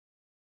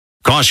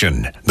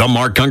Caution, the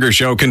Mark Gungor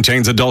Show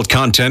contains adult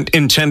content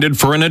intended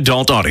for an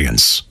adult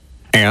audience.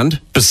 And,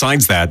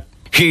 besides that,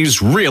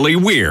 he's really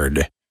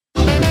weird.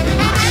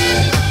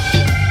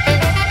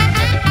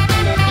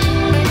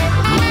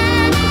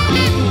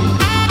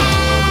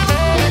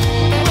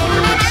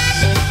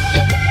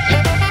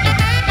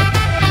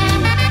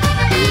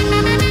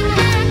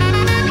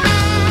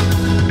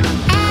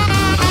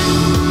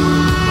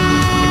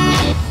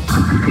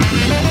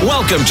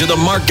 Welcome to the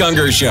Mark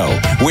Gungor Show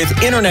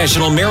with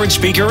international marriage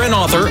speaker and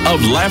author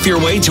of Laugh Your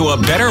Way to a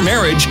Better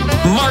Marriage,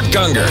 Mark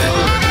Gungor.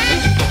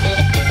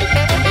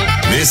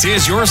 This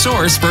is your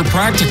source for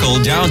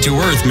practical,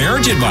 down-to-earth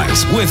marriage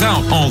advice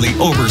without all the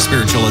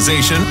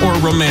over-spiritualization or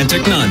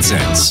romantic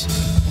nonsense.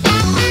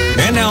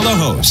 And now the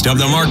host of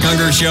the Mark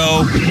Gungor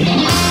Show,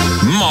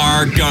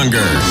 Mark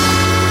Gungor.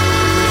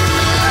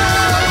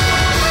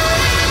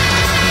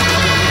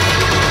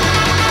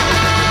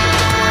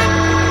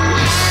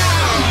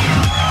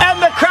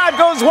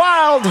 Goes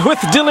wild with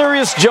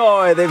delirious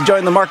joy. They've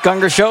joined the Mark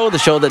Gungor Show, the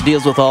show that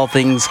deals with all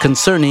things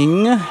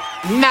concerning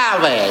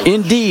knowledge.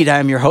 Indeed,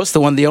 I'm your host,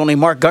 the one, the only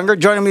Mark Gungor.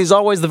 Joining me as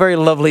always, the very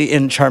lovely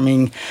and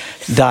charming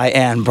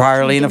Diane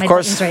Brierly, and of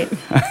course, and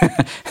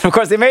of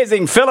course, the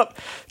amazing Philip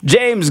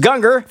James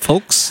Gungor.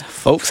 Folks,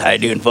 how you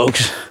doing,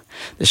 folks?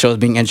 The show is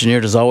being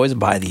engineered, as always,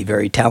 by the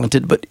very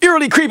talented but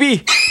eerily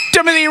creepy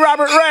Timothy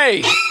Robert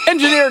Ray,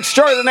 engineer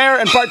extraordinaire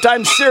and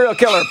part-time serial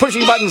killer,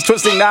 pushing buttons,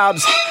 twisting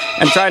knobs,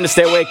 and trying to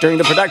stay awake during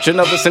the production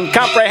of this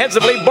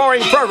incomprehensibly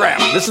boring program.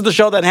 This is the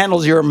show that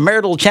handles your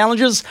marital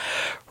challenges,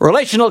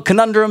 relational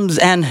conundrums,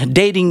 and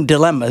dating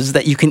dilemmas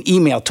that you can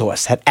email to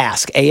us at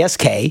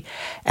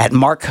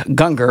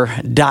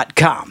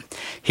ask@markgungor.com.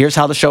 Here's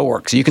how the show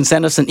works. You can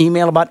send us an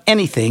email about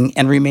anything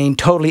and remain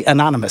totally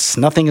anonymous.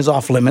 Nothing is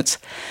off limits,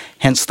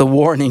 hence the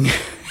warning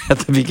at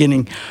the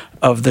beginning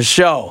of the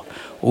show.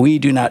 We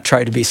do not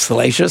try to be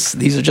salacious.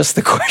 These are just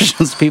the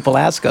questions people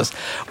ask us.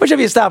 Which,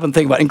 if you stop and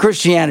think about it, in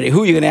Christianity,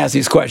 who are you going to ask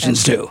these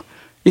questions to?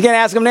 You can't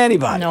ask them to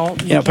anybody. No.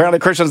 Apparently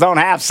Christians don't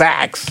have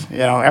sex.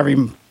 Every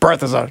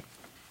birth is an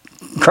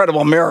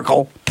incredible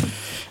miracle.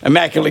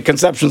 Immaculate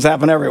conceptions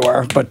happen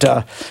everywhere. But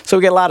so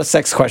we get a lot of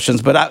sex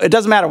questions. But it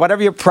doesn't matter.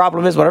 Whatever your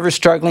problem is, whatever you're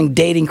struggling,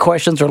 dating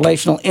questions,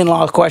 relational,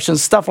 in-law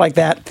questions, stuff like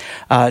that,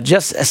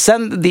 just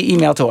send the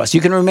email to us.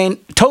 You can remain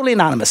totally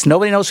anonymous.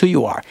 Nobody knows who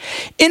you are.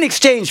 In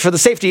exchange for the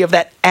safety of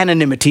that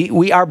anonymity,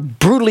 we are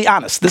brutally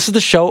honest. This is the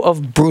show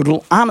of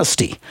brutal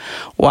honesty.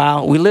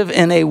 While we live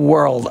in a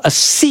world, a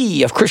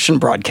sea of Christian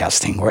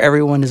broadcasting, where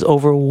everyone is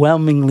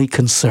overwhelmingly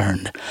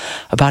concerned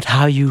about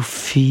how you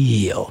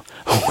feel,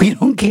 we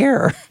don't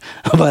care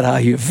about how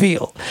you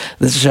feel.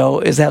 This show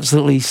is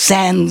absolutely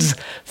sans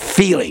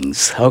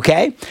feelings,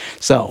 okay?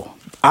 So,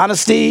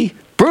 honesty,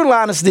 brutal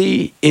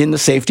honesty in the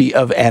safety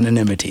of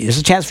anonymity. There's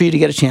a chance for you to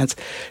get a chance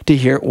to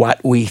hear what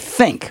we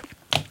think.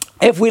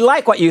 If we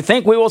like what you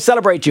think, we will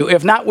celebrate you.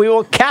 If not, we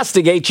will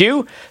castigate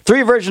you.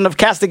 3 versions of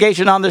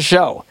castigation on the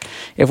show.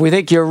 If we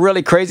think you're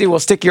really crazy, we'll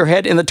stick your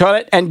head in the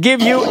toilet and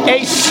give you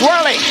a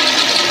swirling.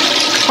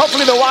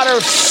 Hopefully the water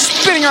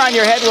spinning around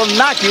your head will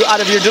knock you out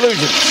of your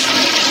delusions.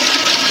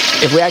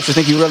 If we actually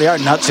think you really are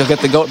nuts, you'll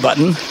get the goat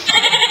button.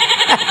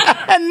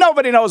 And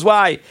nobody knows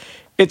why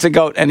it's a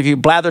goat. And if you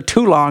blather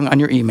too long on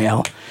your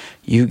email,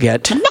 you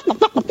get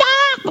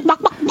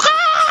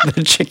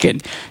the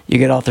chicken. You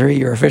get all 3.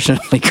 You're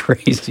efficiently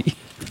crazy.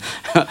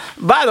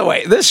 By the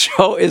way, this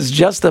show is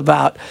just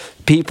about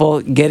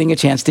people getting a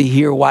chance to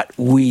hear what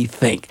we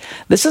think.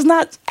 This is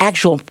not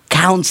actual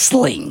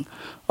counseling.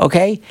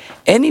 Okay?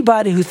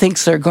 Anybody who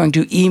thinks they're going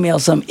to email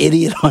some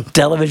idiot on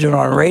television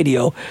or on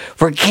radio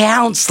for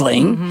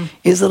counseling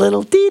is a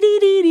little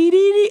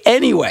dee-dee-dee-dee-dee.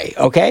 Anyway,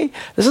 okay?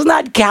 This is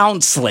not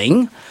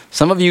counseling.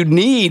 Some of you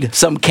need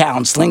some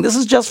counseling. This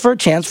is just for a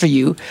chance for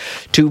you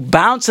to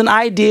bounce an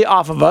idea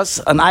off of us,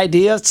 an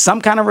idea,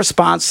 some kind of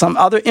response, some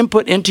other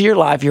input into your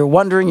life. You're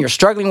wondering, you're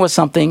struggling with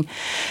something,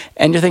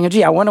 and you're thinking,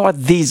 gee, I wonder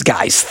what these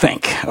guys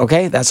think.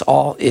 Okay? That's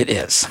all it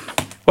is.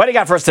 What do you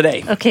got for us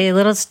today? Okay, a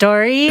little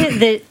story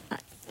that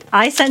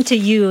I sent to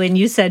you, and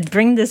you said,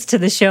 bring this to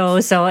the show.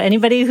 So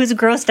anybody who's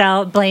grossed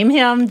out, blame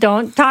him.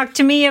 Don't talk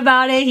to me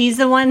about it. He's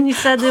the one who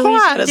said that we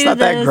should do this. It's not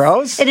that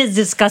gross. It is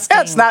disgusting.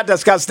 It's not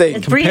disgusting.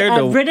 It's Compared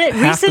to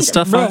half the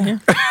stuff on here.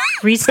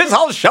 This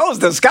whole show is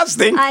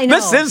disgusting. I know.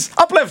 This is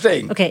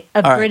uplifting. Okay,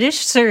 British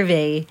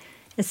survey,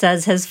 it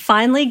says, has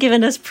finally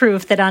given us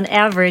proof that on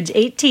average,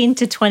 18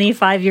 to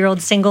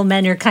 25-year-old single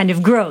men are kind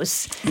of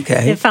gross.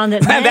 Okay. It found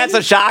that men... That's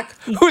a shock.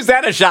 Who's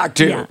that a shock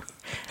to? Yeah.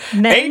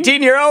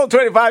 18-year-old,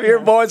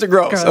 25-year-old boys are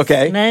gross.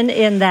 Okay. Men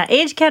in that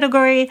age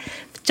category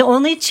to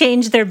only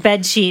change their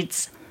bed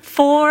sheets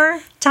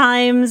 4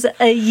 times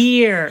a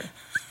year.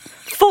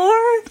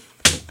 4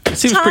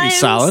 Seems pretty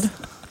solid.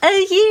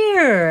 A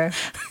year.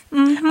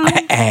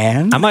 Mm-hmm.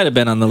 And? I might have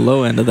been on the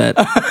low end of that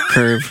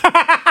curve.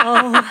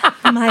 Oh,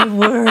 my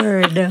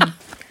word.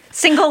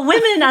 Single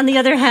women, on the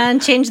other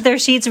hand, change their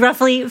sheets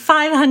roughly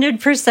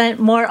 500%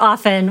 more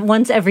often,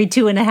 once every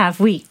 2.5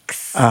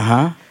 weeks.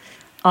 Uh-huh.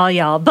 All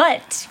y'all.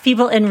 But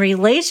people in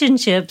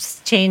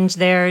relationships change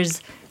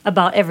theirs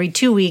about every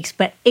 2 weeks,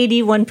 but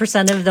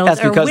 81% of those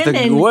That's are because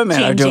the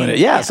women are doing it.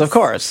 Yes, of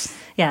course.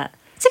 Yeah.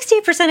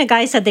 68% of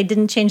guys said they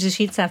didn't change the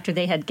sheets after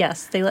they had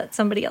guests. They let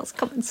somebody else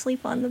come and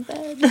sleep on the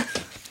bed.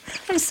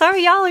 I'm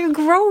sorry, y'all are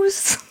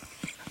gross.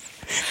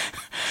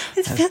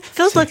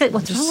 Phil's look at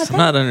what's wrong with that. I'm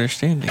not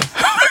understanding.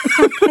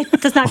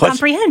 It does not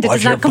comprehend. It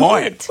does not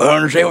complete. I don't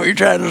understand what you're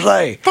trying to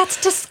say.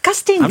 That's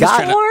disgusting.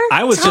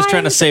 I was just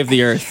trying to save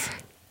the earth.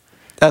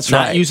 That's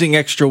right. Not using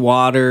extra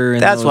water.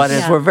 And That's what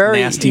it is. We're very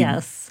nasty.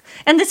 Yes.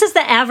 And this is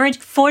the average,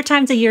 4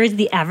 times a year is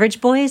the average,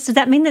 boys. Does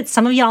that mean that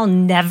some of y'all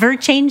never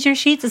change your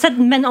sheets? It said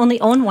men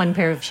only own one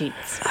pair of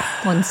sheets,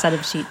 one set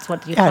of sheets.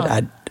 What do you call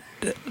it?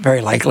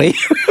 Very likely.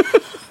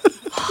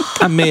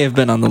 I may have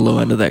been on the low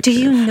end of that. Do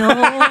you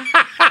know,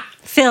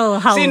 Phil,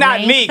 how See,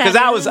 not me, because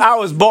I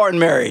was born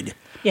married.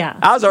 Yeah.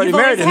 I was already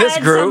married in this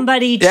group.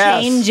 Somebody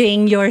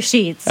changing your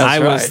sheets. I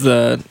was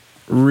the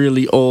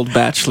really old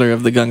bachelor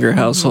of the Gunger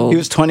household. He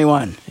was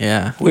 21.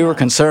 Yeah. We were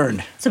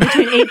concerned. So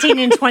between 18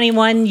 and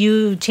 21,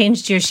 you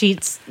changed your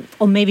sheets,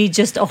 or maybe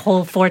just a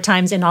whole 4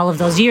 times in all of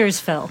those years,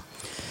 Phil.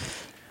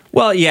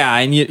 Well, yeah,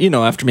 and you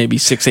know, after maybe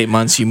 6-8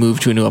 months, you move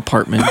to a new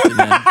apartment and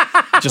then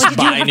just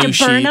buy new sheets. Did you have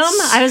to burn them?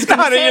 I was going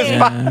to say,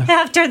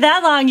 after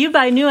that long, you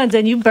buy new ones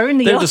and you burn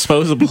the They're old.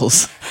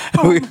 disposables.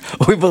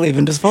 We believe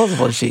in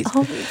disposable sheets.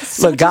 Oh,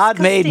 so Look, God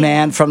made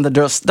man from the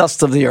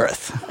dust of the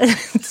earth.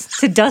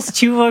 To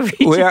dust you over.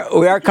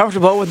 We are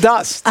comfortable with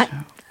dust.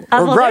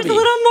 Well, there's a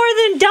little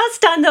more than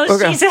dust on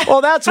those sheets.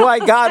 Well, that's why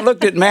God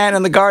looked at man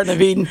in the Garden of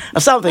Eden.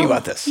 Something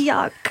about this.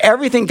 Yuck.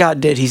 Everything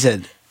God did, he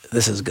said,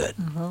 this is good.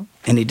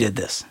 And he did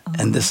this.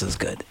 And this is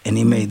good. And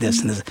he made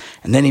this and this.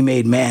 And then he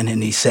made man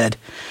and he said,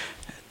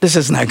 this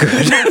is not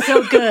good. Not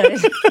so good.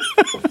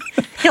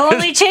 He'll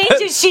only change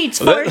his sheets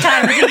 4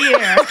 times a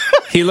year.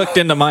 He looked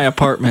into my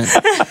apartment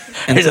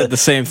and said the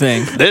same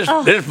thing.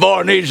 This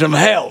boy needs some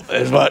help,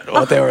 is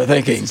what they were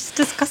thinking. It's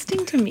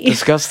disgusting to me.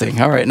 Disgusting.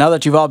 All right, now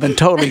that you've all been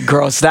totally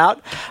grossed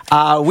out,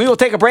 we will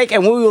take a break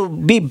and we will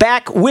be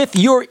back with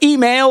your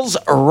emails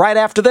right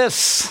after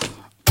this.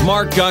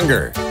 Mark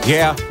Gungor.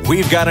 Yeah,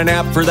 we've got an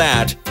app for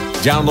that.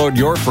 Download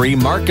your free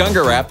Mark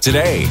Gungor app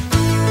today.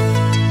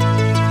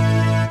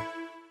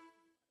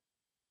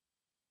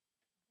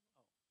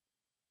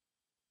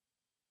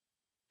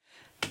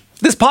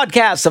 This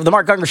podcast of The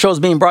Mark Gungor Show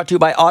is being brought to you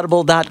by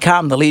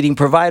Audible.com, the leading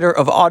provider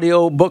of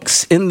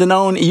audiobooks in the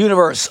known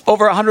universe.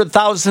 Over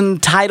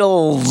 100,000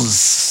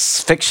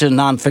 titles, fiction,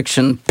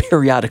 nonfiction,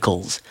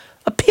 periodicals.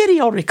 A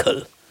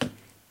periodical.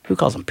 Who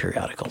calls them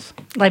periodicals?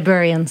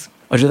 Librarians.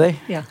 Oh, do they?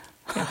 Yeah,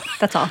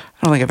 that's all. I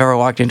don't think I've ever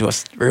walked into a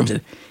room and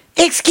said,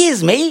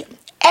 excuse me,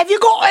 have you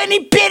got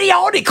any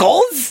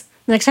periodicals?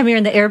 Next time you're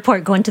in the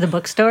airport, go into the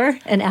bookstore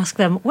and ask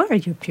them, what are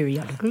your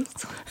periodicals?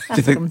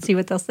 Ask them and see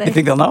what they'll say. You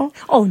think they'll know?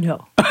 Oh,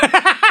 no.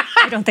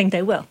 I don't think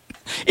they will.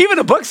 Even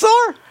a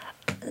bookstore?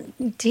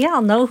 Do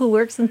y'all know who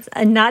works in...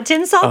 not to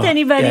insult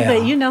anybody,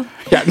 but you know.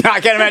 Yeah, no, I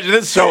can't imagine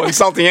this show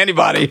insulting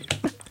anybody.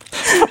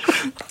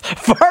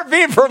 Far be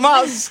it from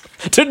us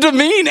to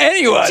demean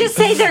anyone. Just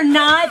say they're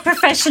not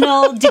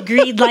professional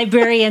degreed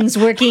librarians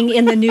working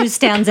in the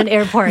newsstands and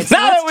airports.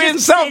 Now that we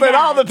insulted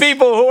all the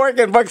people who work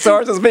in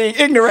bookstores as being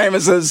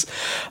ignoramuses.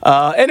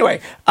 Anyway,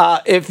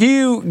 if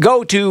you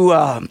go to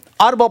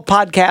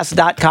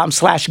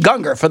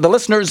audiblepodcast.com/Gungor for the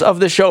listeners of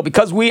the show,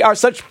 because we are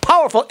such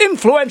powerful,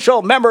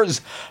 influential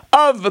members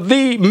of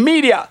the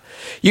media,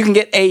 you can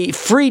get a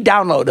free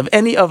download of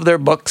any of their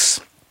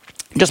books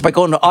just by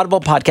going to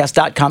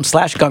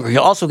audiblepodcast.com/Gungor.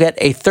 You'll also get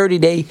a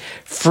 30-day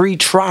free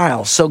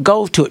trial. So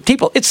go to it.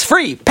 People, it's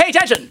free. Pay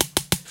attention.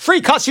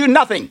 Free costs you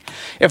nothing.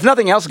 If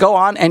nothing else, go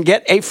on and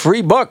get a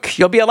free book.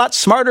 You'll be a lot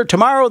smarter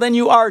tomorrow than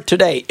you are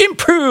today.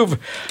 Improve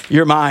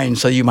your mind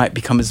so you might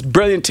become as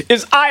brilliant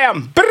as I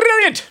am.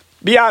 Brilliant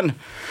beyond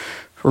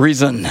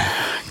reason.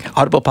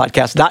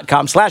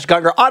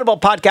 audiblepodcast.com/Gungor.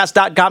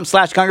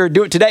 audiblepodcast.com/Gungor.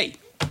 Do it today.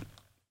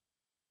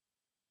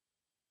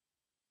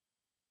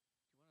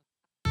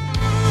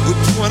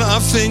 On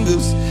our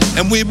fingers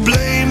and we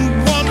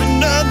blame one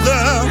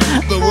another,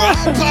 but we're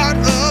all part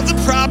of the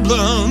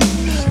problem.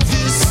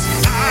 This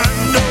I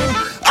know.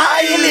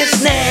 Are you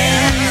listening?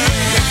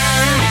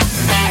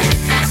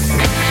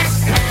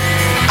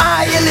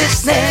 Are you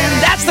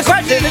listening? That's the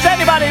question. Is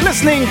anybody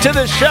listening to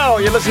the show?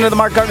 You're listening to the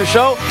Mark Gungor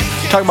Show,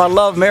 talking about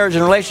love, marriage,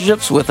 and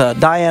relationships with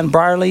Diane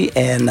Brierly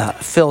and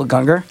Phil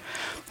Gungor.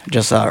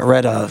 Just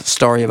read a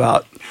story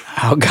about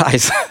how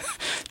guys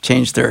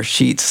change their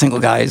sheets, single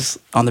guys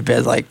on their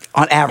bed, like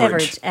on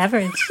average.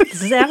 Average.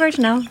 This is average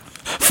now.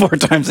 4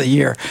 times a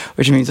year,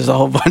 which means there's a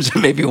whole bunch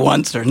of maybe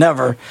once or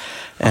never.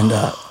 And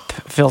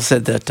Phil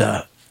said that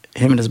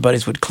him and his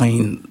buddies would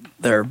clean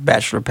their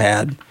bachelor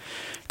pad.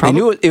 They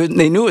knew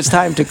it was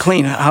time to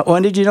clean.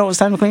 When did you know it was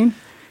time to clean?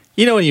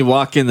 You know when you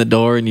walk in the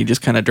door and you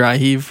just kind of dry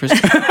heave for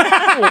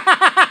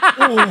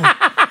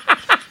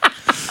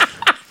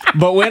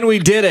But when we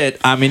did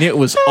it, I mean, it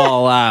was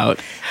all out.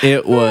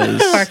 It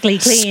was sparkly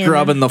clean,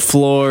 scrubbing the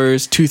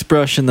floors,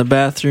 toothbrush in the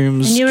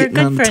bathrooms, and you were getting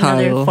on good for tile.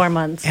 another 4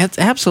 months.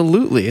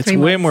 Absolutely. It's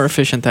way more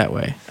efficient that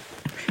way.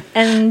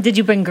 And did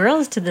you bring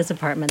girls to this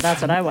apartment?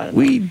 That's what I wanted.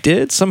 We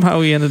did. Somehow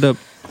we ended up,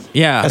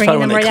 yeah. That's Bringing probably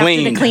when them they right after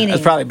the cleaned. cleaning.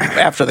 That's probably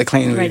after the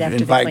cleaning. Right We'd after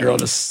the invite cleaning.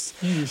 girls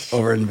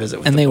over and visit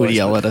with And the they would boys,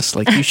 yell but- at us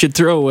like, you should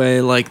throw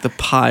away like the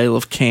pile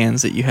of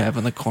cans that you have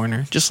in the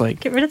corner. Just like,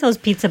 Get rid of those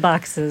pizza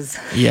boxes.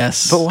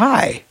 yes. But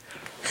why?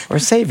 We're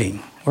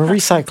saving. We're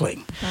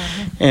recycling.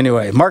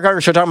 Anyway, Mark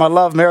Unger Show, talking about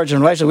love, marriage, and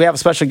relationship. We have a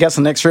special guest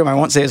in the next room. I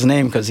won't say his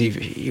name because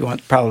he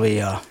wants probably...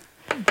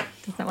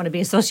 Does not want to be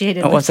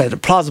associated what's with...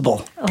 that?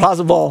 Plausible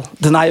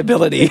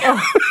deniability.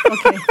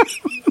 Okay.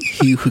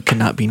 He who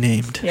cannot be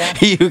named. Yeah.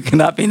 He who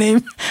cannot be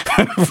named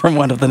from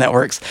one of the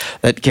networks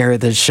that carry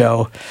this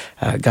show.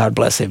 God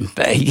bless him.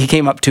 He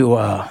came up to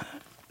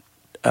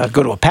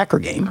go to a Packer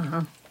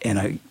game,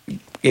 and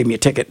gave me a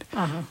ticket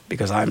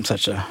because I'm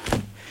such a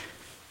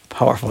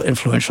powerful,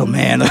 influential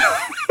man.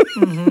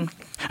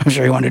 I'm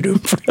sure he wanted to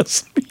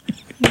impress me.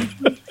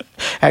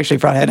 Actually,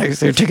 probably had an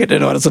extra ticket,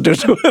 didn't know what else to do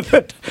with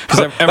it.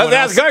 everyone Let's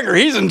ask else- Unger.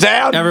 He's in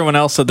town. Everyone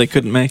else said they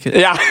couldn't make it.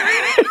 Yeah.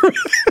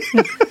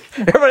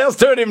 Everybody else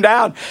turned him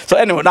down. So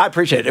anyway, I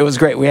appreciate it. It was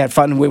great. We had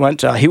fun. We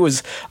went. He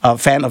was a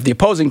fan of the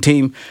opposing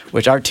team,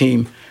 which our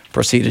team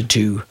proceeded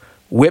to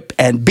whip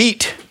and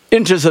beat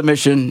into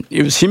submission.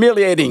 It was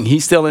humiliating.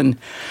 He's still in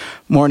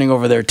mourning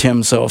over there,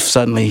 Tim. So if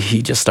suddenly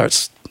he just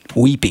starts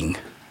weeping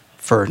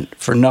for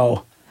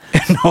no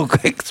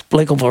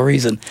explicable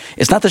reason,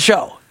 it's not the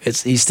show.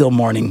 He's still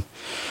mourning.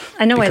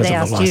 I know why because they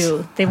of the asked loss.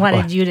 you. They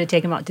wanted you to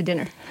take him out to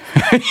dinner.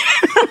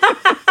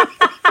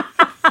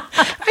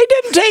 I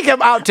didn't take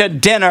him out to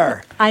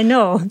dinner. I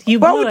know. You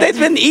blew Well, it. they've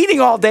been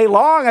eating all day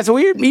long. I said,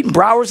 well, you're eating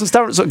Browers and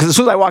stuff. Because as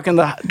soon as I walk in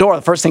the door,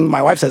 the first thing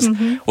my wife says,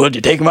 well, did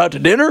you take him out to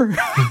dinner?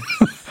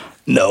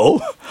 No. Oh,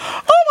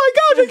 my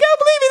gosh, I can't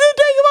believe you didn't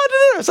take him out to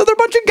dinner. So they're a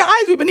bunch of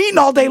guys. We've been eating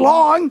all day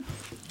long.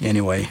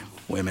 Anyway,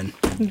 women.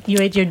 You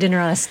ate your dinner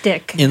on a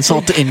stick.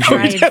 Insult to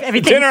injury. Fried,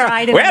 everything Dinner.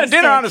 fried We had a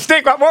dinner on a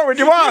stick. What more would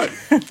you want?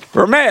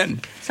 For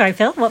men. Sorry,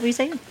 Phil, what were you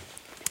saying?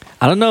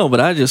 I don't know, but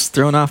I just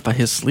thrown off by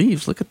his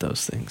sleeves. Look at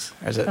those things.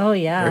 Is it Oh,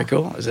 yeah. very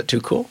cool? Is it too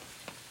cool?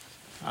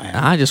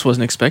 I just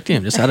wasn't expecting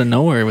him, just out of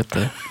nowhere with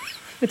the...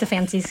 With the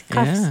fancy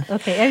cuffs. Yeah.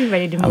 Okay, are you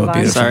ready to I'm move a on?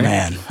 beautiful Sorry.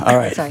 man. All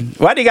right. Sorry.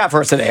 What do you got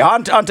for us today?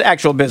 On to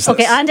actual business.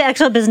 Okay, on to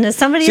actual business.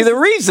 Somebody. See, the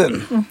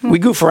reason we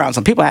goof around,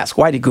 some people ask,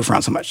 why do you goof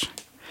around so much?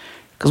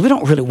 Because we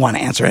don't really want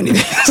to answer any of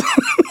these.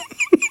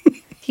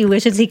 He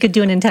wishes he could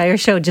do an entire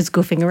show just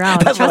goofing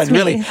around. That's Trust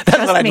what me. that's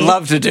Trust what I'd me.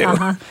 love to do.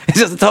 It's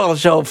just a total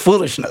show of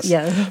foolishness.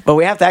 Yeah. But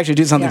we have to actually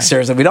do something Yeah.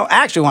 serious. And we don't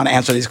actually want to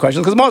answer these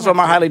questions because most of them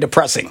are highly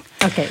depressing.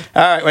 Okay.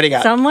 All right, what do you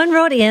got? Someone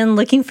wrote in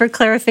looking for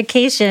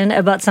clarification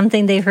about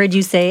something they heard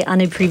you say on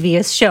a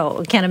previous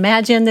show. Can't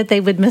imagine that they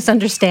would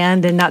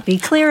misunderstand and not be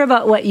clear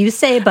about what you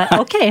say, but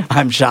okay.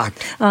 I'm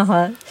shocked.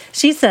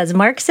 She says,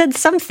 Mark said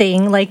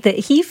something like that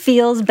he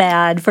feels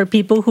bad for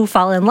people who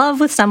fall in love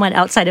with someone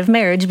outside of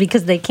marriage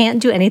because they can't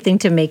do anything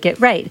to make it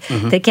right.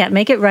 They can't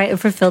make it right or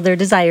fulfill their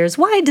desires.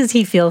 Why does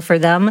he feel for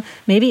them?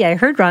 Maybe I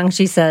heard wrong,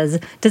 she says.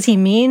 What does he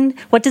mean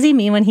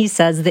when he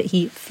says that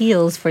he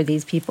feels for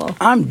these people?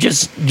 I'm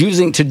just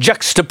using to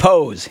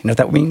juxtapose. You know what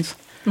that means?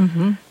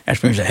 Mm-hmm.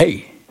 That means,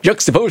 hey,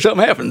 juxtapose,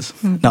 something happens.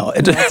 No,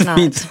 it just not.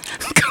 means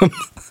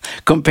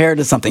compared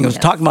to something. It was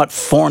talking about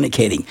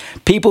fornicating.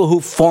 People who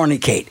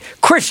fornicate.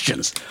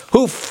 Christians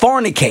who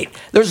fornicate.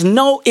 There's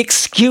no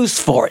excuse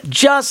for it.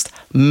 Just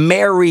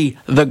marry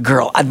the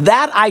girl.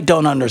 That I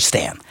don't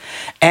understand.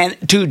 And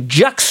to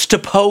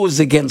juxtapose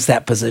against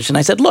that position,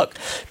 I said, look,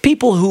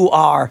 people who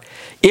are,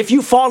 if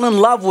you fall in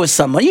love with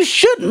someone, you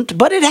shouldn't,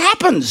 but it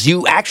happens.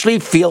 You actually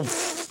feel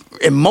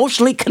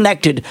emotionally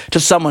connected to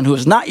someone who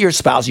is not your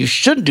spouse. You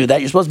shouldn't do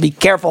that. You're supposed to be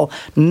careful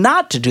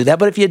not to do that.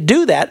 But if you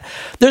do that,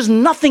 there's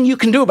nothing you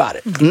can do about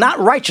it. Not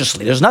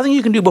righteously. There's nothing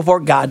you can do before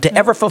God to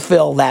ever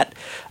fulfill that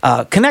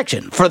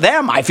connection. For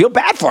them, I feel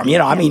bad for them.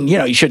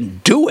 You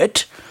shouldn't do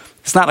it.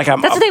 It's not like I'm...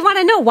 That's what they want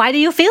to know. Why do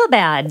you feel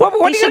bad? What are you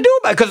going to do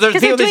about it?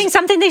 Because they're doing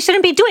something they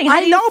shouldn't be doing. How I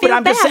do you know, but feel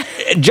I'm bad? just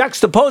saying,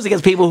 juxtaposed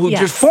against people who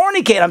Yes. just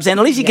fornicate. I'm saying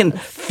at least you can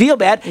feel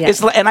bad.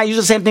 Yes. And I use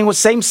the same thing with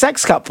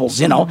same-sex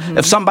couples.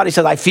 If somebody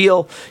says, I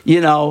feel,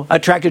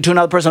 attracted to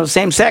another person of the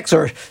same sex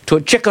or to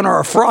a chicken or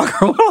a frog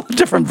or all the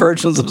different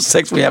versions of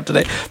sex we have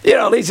today,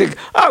 at least,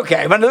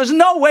 okay, but there's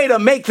no way to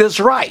make this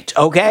right,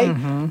 okay?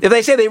 If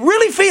they say they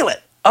really feel it,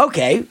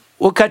 okay,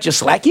 we'll cut you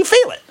slack. You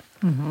feel it.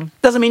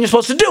 Doesn't mean you're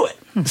supposed to do it.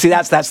 See,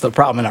 that's the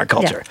problem in our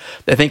culture. Yeah.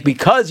 They think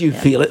because you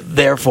feel it,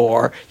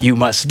 therefore you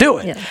must do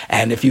it. Yeah.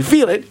 And if you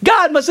feel it,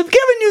 God must have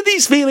given you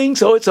these feelings,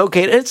 so it's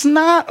okay. It's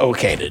not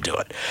okay to do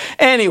it.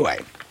 Anyway,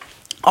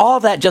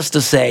 all that just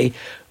to say,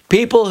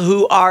 people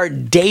who are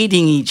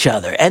dating each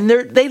other and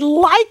they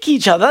like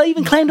each other, they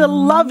even claim to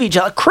love each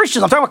other.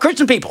 Christians, I'm talking about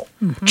Christian people,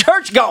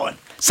 church going.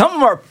 Some of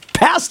them are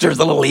pastors,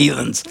 the little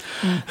heathens,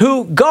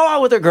 who go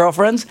out with their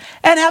girlfriends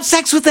and have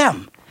sex with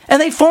them.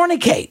 And they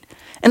fornicate.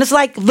 And it's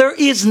like there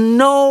is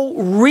no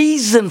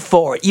reason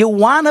for it. You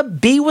want to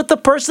be with the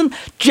person?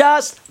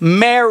 Just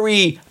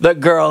marry the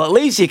girl. At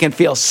least you can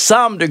feel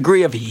some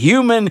degree of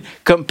human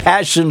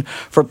compassion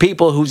for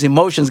people whose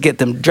emotions get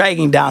them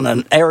dragging down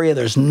an area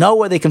there's no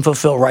way they can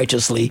fulfill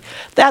righteously.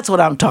 That's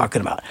what I'm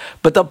talking about.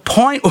 But the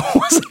point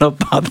wasn't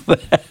about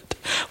that.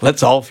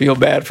 Let's all feel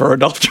bad for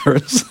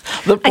adulterers.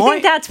 The point, I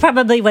think that's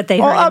probably what they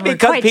heard. Well,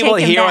 because people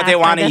hear what they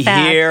want to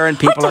hear, and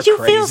people are crazy. Did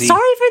you feel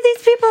sorry for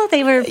these people?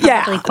 They were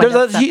probably quite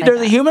upset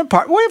there's a human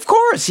part. Well, of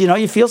course,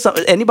 you feel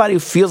something. Anybody who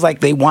feels like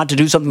they want to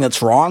do something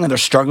that's wrong and they're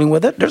struggling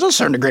with it, there's a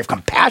certain degree of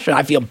compassion.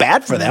 I feel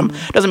bad for them.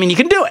 Doesn't mean you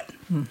can do it.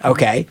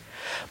 Okay,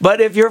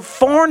 but if you're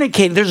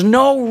fornicating, there's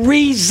no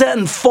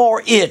reason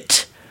for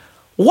it.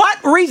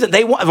 What reason?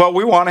 We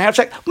want to have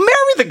sex.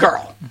 Marry the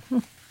girl.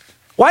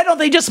 Why don't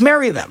they just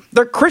marry them?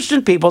 They're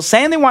Christian people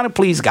saying they want to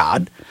please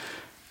God,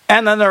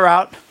 and then they're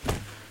out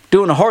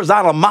doing a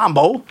horizontal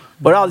mambo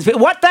with all these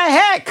people. What the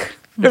heck?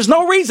 There's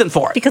no reason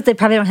for it. Because they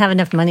probably don't have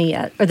enough money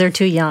yet, or they're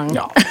too young.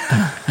 No.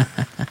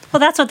 Well,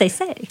 that's what they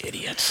say.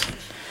 Idiots.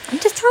 I'm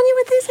just telling you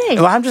what they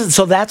say. Well,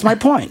 so that's my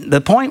point.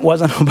 The point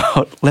wasn't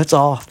about let's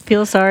all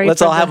feel sorry.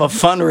 Let's all have a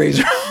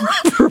fundraiser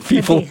for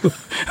people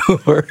who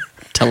are.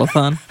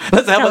 Telethon.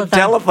 Let's have a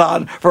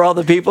telethon for all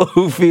the people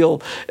who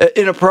feel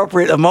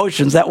inappropriate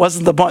emotions. That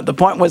wasn't the point. The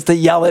point was to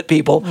yell at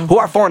people who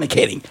are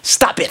fornicating.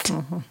 Stop it.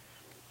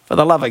 For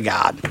the love of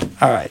God.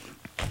 All right.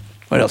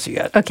 What else you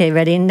got? Okay,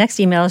 ready. Next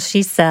email,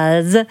 she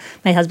says,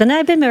 my husband and I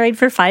have been married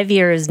for 5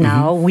 years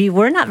now. We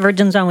were not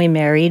virgins when we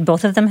married.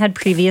 Both of them had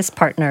previous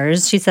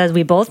partners. She says,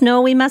 we both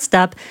know we messed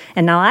up,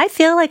 and now I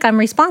feel like I'm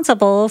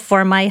responsible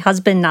for my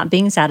husband not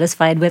being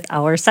satisfied with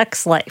our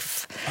sex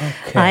life.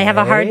 Okay. I have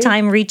a hard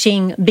time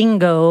reaching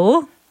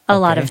bingo a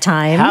lot of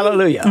time.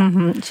 Hallelujah.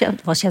 She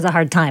has a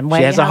hard time.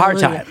 She has a hard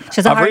time. She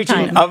has a hard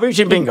time. Of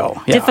reaching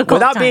bingo. Yeah. Difficult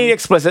Without time. being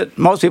explicit,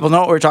 most people know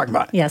what we're talking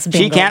about. Yes,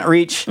 bingo. She can't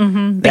reach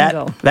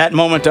that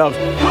moment of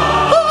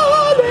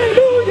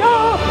hallelujah,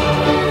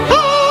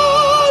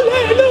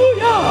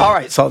 hallelujah. All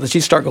right, so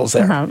she struggles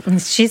there.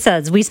 She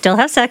says, we still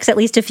have sex at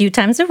least a few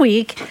times a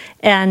week,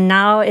 and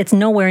now it's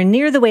nowhere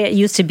near the way it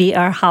used to be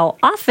or how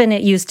often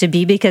it used to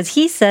be because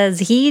he says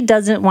he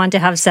doesn't want to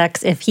have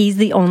sex if he's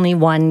the only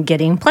one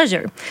getting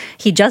pleasure.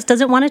 He just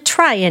doesn't want to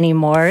try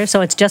anymore, so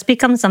it's just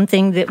become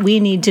something that we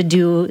need to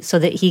do so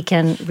that he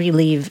can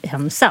relieve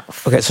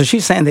himself. Okay, so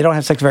she's saying they don't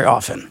have sex very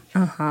often.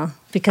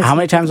 Because how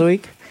many times a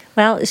week?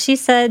 Well, she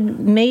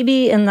said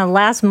maybe in the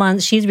last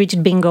month she's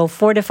reached bingo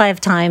 4 to 5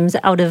 times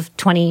out of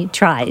 20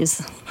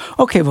 tries.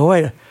 Okay, but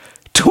wait,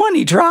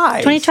 20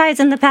 tries? 20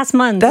 tries in the past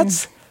month.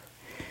 That's...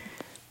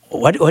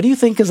 What do you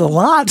think is a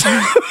lot?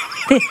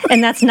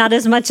 And that's not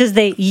as much as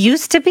they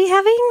used to be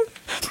having?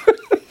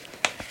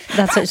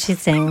 That's what she's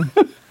saying.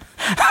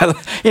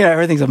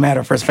 Everything's a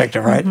matter of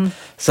perspective, right?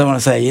 Someone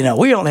will say,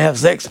 we only have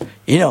sex,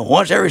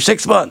 once every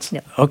 6 months.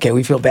 Yep. Okay,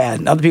 we feel bad.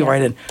 And other people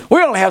write in,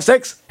 we only have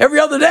sex every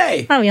other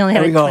day. Oh, we only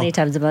have it 20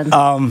 times a month.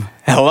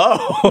 Hello?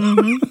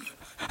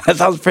 That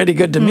sounds pretty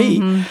good to me.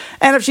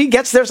 And if she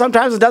gets there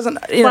sometimes, it doesn't...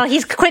 Well,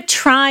 he's quit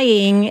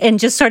trying and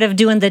just sort of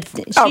doing the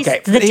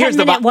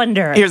 10-minute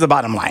wonder. Here's the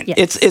bottom line.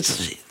 Yes.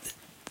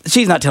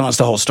 She's not telling us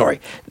the whole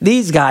story.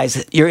 These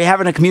guys, you're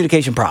having a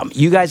communication problem.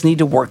 You guys need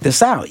to work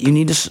this out. You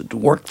need to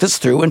work this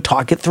through and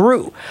talk it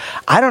through.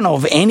 I don't know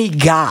of any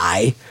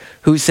guy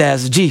who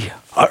says, gee,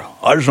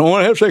 I just don't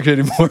want to have sex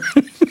anymore.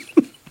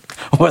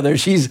 Whether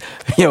she's,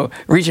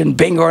 reaching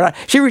bingo or not.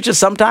 She reaches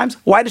sometimes.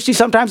 Why does she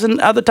sometimes and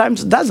other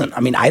times doesn't? I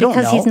mean, I don't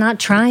know. Because he's not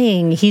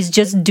trying. He's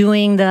just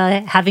doing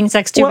the having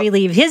sex to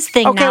relieve his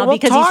thing because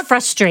he's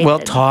frustrated. We'll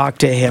talk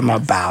to him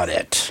about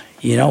it.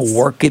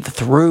 Work it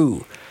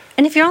through.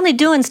 And if you're only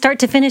doing start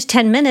to finish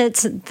 10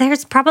 minutes,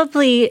 there's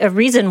probably a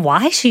reason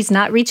why she's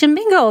not reaching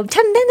bingo.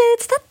 10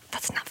 minutes,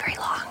 that's not very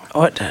long.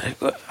 What?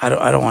 I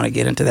don't want to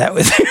get into that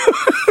with you.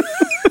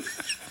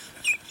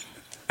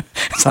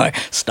 It's like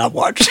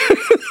stopwatch.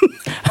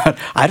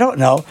 I don't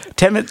know.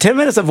 10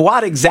 minutes of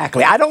what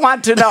exactly? I don't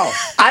want to know.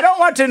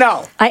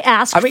 I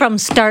asked from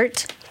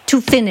start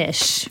to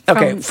finish.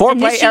 Okay,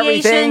 foreplay,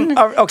 everything.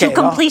 Okay, to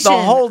completion. The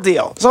whole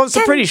deal. So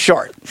it's pretty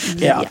short.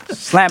 Yeah.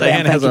 Slam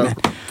Diane has a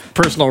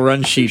personal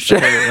run sheet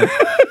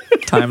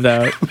timed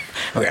out.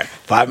 Okay,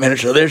 5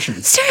 minutes of this.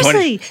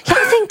 Seriously, you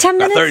don't think 10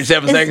 minutes?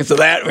 37 seconds of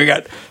that. We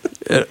got.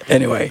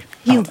 Anyway.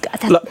 You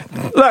got that. Look.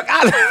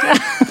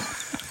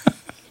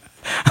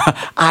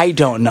 I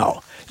don't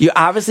know.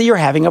 You're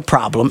having a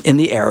problem in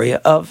the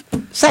area of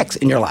sex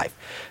in your life.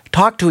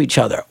 Talk to each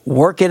other.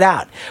 Work it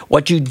out.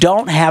 What you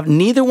don't have,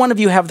 neither one of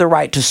you have the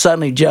right to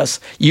suddenly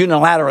just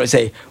unilaterally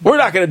say, we're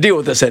not going to deal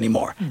with this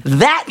anymore.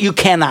 That you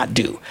cannot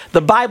do.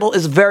 The Bible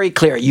is very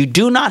clear. You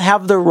do not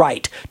have the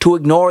right to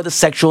ignore the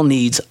sexual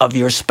needs of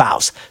your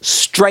spouse.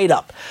 Straight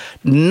up.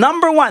 The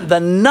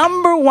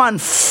number one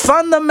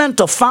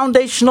fundamental,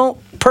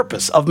 foundational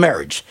purpose of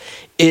marriage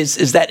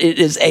is that it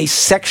is a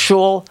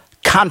sexual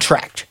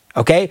contract.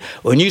 Okay?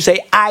 When you say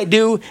I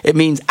do, it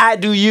means I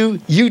do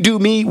you, you do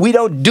me. We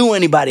don't do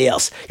anybody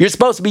else. You're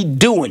supposed to be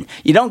doing.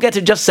 You don't get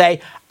to just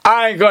say,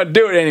 I ain't going to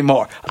do it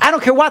anymore. I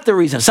don't care what the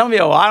reason. Some of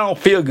you, I don't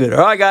feel good,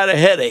 or I got a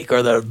headache,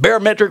 or the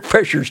barometric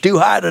pressure's too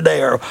high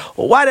today, or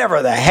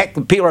whatever the heck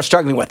people are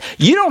struggling with.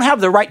 You don't have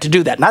the right to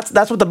do that. And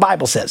that's what the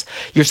Bible says.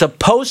 You're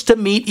supposed to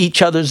meet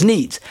each other's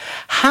needs.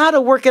 How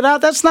to work it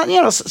out, that's not,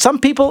 some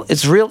people,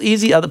 it's real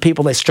easy. Other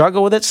people, they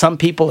struggle with it. Some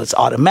people, it's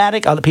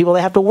automatic. Other people,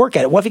 they have to work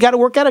at it. Well, if you got to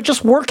work at it,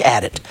 just work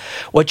at it.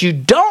 What you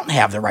don't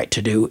have the right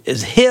to do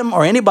is him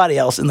or anybody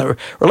else in the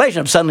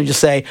relationship suddenly just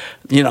say,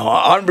 we're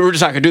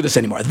just not going to do this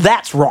anymore.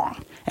 That's wrong.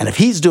 And if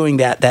he's doing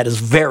that, that is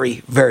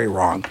very, very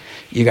wrong.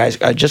 You guys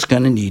are just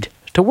going to need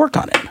to work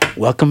on it.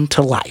 Welcome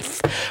to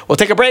life. We'll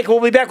take a break. We'll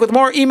be back with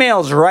more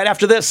emails right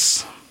after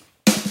this.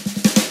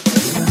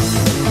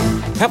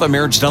 Have a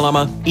marriage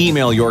dilemma?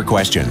 Email your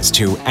questions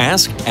to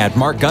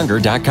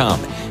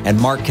ask@markgungor.com, and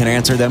Mark can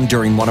answer them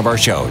during one of our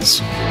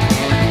shows.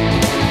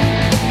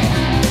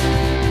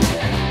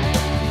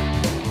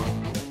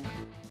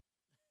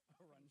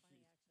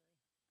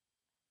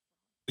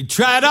 We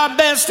tried our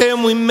best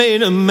and we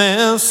made a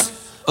mess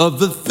of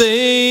the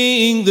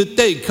thing that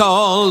they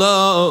call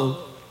love.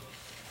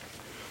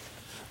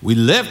 We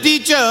left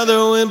each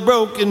other with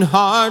broken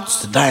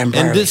hearts and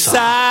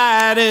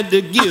decided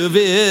to give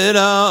it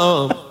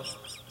up.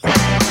 Till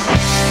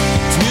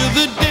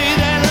the day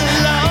that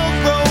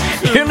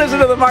love broke. You're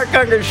listening to The Mark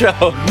Gungor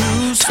Show.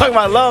 Talking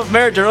about love,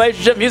 marriage, and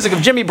relationship music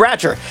of Jimmy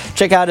Bratcher.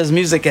 Check out his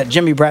music at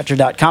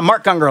jimmybratcher.com.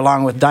 Mark Gungor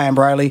along with Diane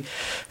Briley,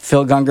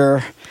 Phil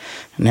Gungor,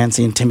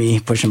 Nancy and Timmy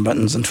pushing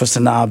buttons and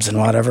twisting knobs and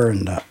whatever.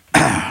 And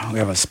we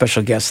have a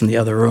special guest in the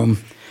other room,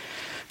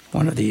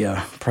 one of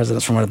the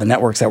presidents from one of the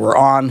networks that we're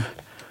on.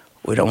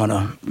 We don't want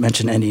to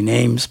mention any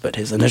names, but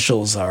his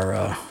initials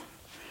are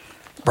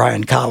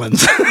Brian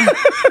Collins.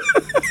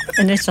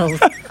 Initials.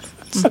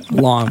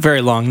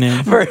 Very long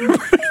name.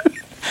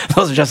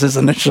 Those are just his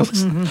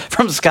initials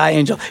from Sky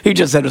Angel. He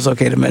just said it was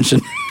okay to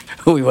mention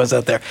who he was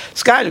out there.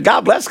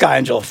 God bless Sky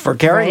Angel for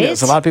carrying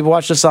this. A lot of people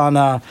watch this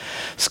on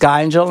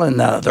Sky Angel, and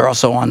they're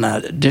also on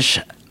Dish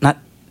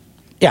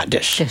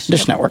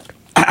Network.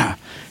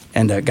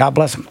 And God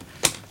bless him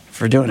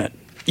for doing it.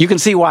 You can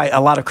see why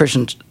a lot of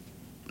Christian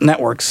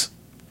networks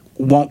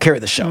won't carry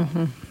the show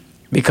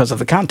because of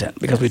the content,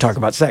 because we talk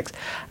about sex.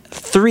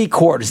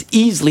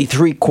 Easily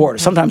three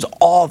quarters, sometimes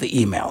all the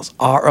emails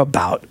are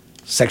about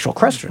sexual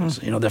questions.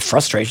 The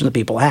frustration that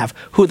people have.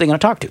 Who are they going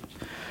to talk to?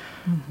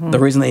 The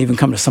reason they even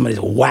come to somebody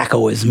as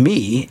wacko as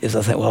me is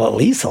they think, well, at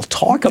least he'll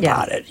talk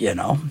about it,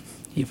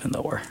 even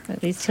though we're...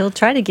 At least he'll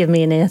try to give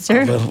me an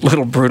answer. A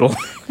little brutal.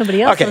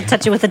 Nobody else will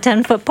touch it with a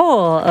 10-foot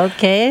pole.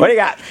 Okay. What do you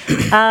got?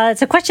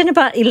 It's a question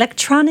about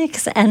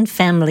electronics and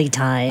family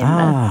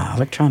time.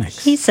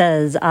 Electronics. He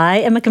says, I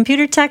am a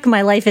computer tech.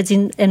 My life is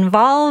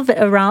revolves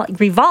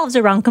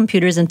around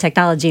computers and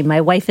technology. My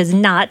wife is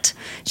not.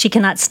 She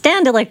cannot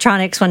stand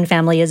electronics when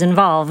family is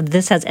involved.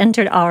 This has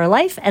entered our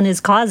life and is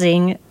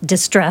causing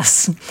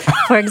distress.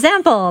 For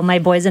example, my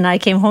boys and I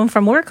came home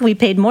from work. We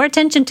paid more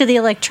attention to the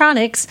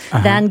electronics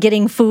than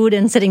getting food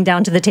and sitting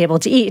down to the table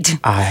to eat.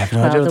 I have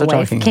no idea what they're talking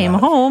about. The wife came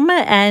home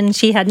and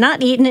she had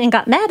not eaten and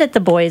got mad at the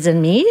boys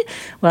and me.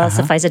 Well,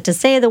 suffice it to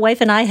say, the wife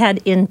and I had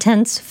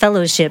intense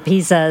fellowship,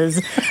 he says.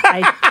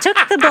 I took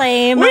the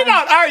blame. We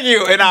don't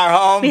argue in our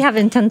home. We have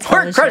intense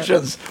fellowship. We're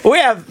Christians. We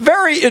have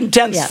very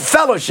intense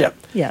fellowship.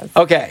 Yes.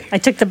 Okay. I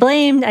took the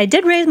blame. I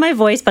did raise my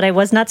voice, but I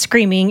was not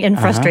screaming in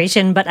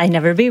frustration, but I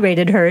never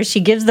berated her.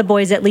 She gives the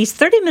boys at least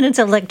 30 minutes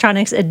of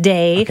electronics a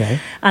day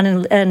on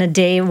a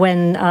day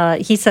when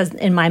he says,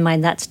 in my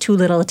mind, that's too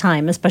little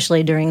time,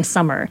 especially during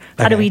summer.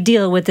 How do we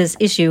deal with this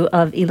issue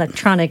of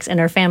electronics in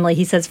our family?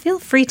 He says, feel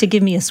free to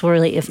give me a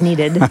swirly if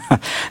needed.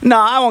 No,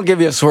 I won't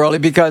give you a swirly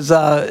because,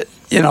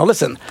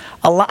 listen,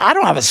 I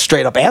don't have a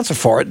straight up answer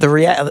for it. The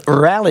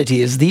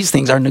reality is these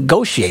things are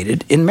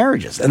negotiated in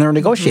marriages and they're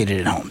negotiated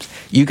in homes.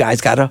 You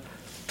guys got to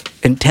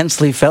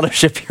intensely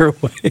fellowship your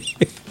way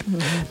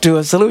to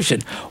a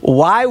solution.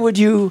 Why would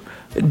you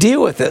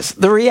deal with this?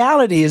 The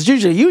reality is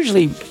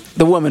usually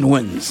the woman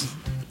wins.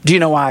 Do you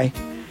know why?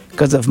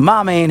 Because if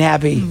mom ain't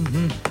happy,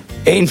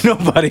 ain't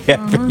nobody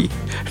happy.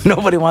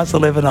 Nobody wants to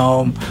live in a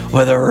home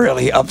with a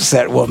really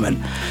upset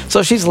woman.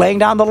 So she's laying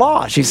down the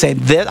law. She's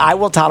saying, I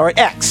will tolerate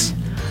X.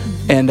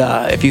 And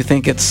if you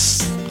think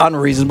it's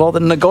unreasonable,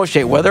 then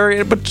negotiate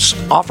but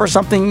offer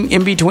something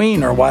in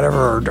between or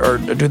whatever, or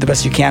do the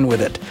best you can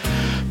with it.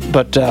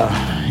 But,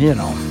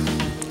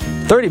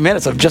 30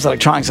 minutes of just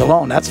electronics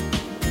alone, that's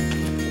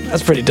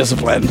pretty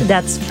disciplined.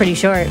 That's pretty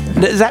short.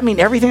 Does that mean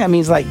everything? That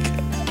means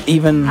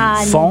even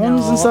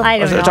phones and stuff? I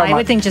don't know. I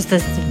would think just the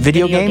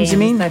video games, you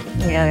mean?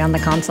 On the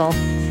console.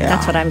 Yeah.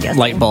 That's what I'm guessing.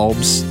 Light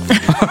bulbs.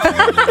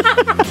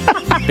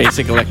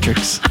 Basic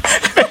electrics.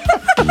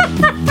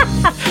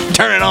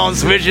 Turning on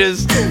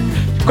switches.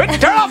 Quick,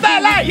 turn off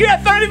that light. You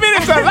have 30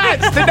 minutes of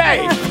lights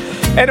today.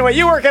 Anyway,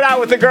 you work it out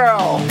with the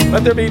girl.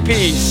 Let there be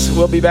peace.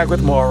 We'll be back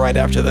with more right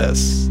after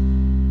this.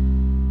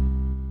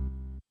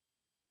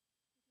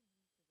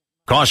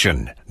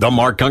 Caution, The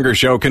Mark Gungor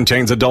Show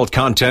contains adult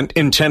content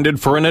intended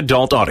for an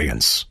adult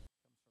audience.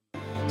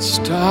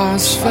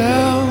 Stars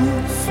fell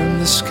from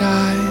the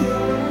sky.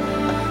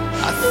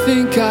 I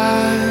think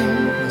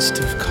I must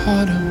have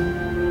caught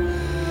 'em.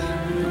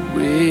 The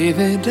way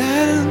they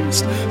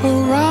danced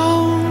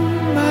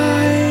around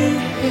my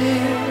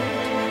head,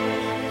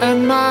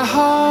 and my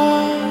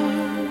heart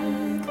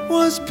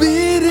was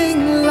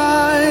beating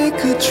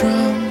like a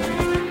drum.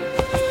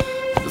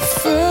 The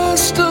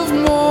first of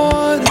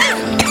more to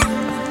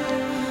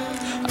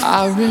come.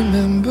 I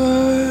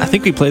remember. I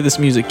think we play this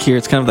music here.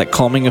 It's kind of that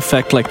calming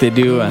effect like they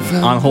do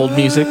on hold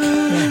music.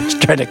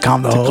 Just try to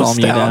calm the host Calm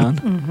you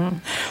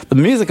down. The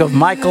music of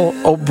Michael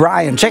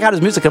O'Brien. Check out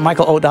his music at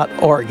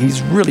michaelo.org.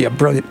 He's really a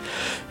brilliant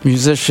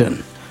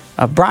musician.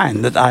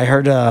 Brian, that I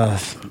heard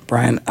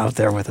Brian out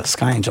there with a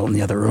Sky Angel in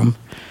the other room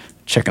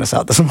checking us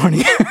out this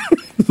morning.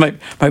 might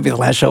be the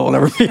last show we'll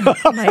ever be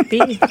on. Might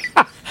be.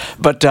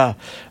 But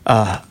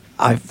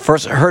I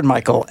first heard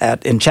Michael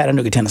in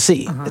Chattanooga,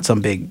 Tennessee. At some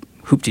big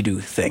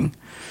hoop-de-doo thing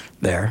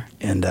there.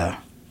 And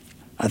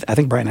I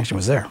think Brian actually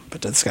was there.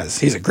 But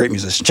he's a great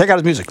musician. Check out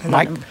his music.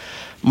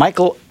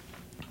 Michael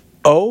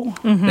O?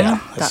 Yeah.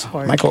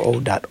 .org.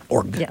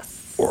 michaelo.org.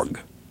 Yes.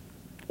 Org.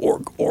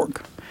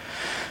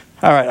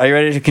 All right. Are you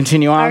ready to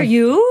continue on? Are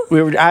you?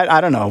 I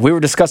don't know. We were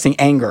discussing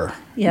anger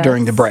Yes,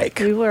 during the break.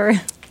 We were.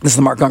 This is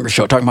the Mark Gungor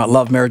Show, talking about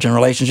love, marriage, and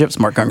relationships.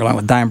 Mark Gungor along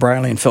with Diane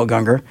Briley and Phil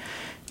Gungor.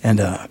 And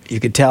you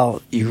could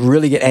tell you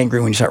really get angry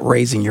when you start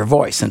raising your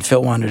voice. And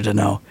Phil wanted to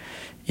know,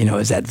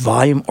 is that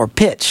volume or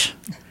pitch?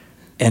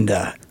 And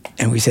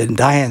we said, in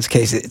Diane's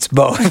case, it's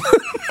both.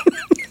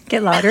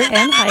 Get louder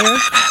and higher.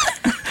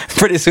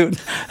 Pretty soon,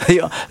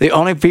 the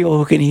only people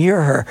who can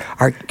hear her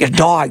are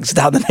dogs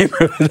down the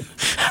neighborhood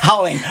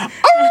howling.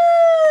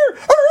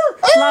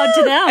 Loud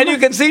to them. And you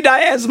can see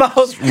Diane's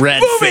mouth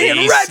Red moving face,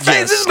 in red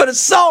faces, yes. but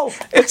it's so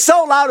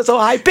loud, it's so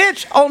high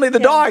pitched. Only the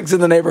dogs in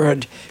the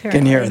neighborhood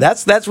can hear.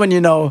 That's when you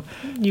know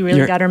You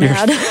really got her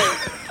mad.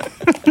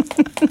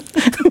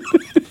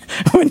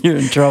 when you're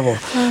in trouble.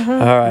 All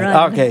right.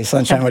 Run. Okay,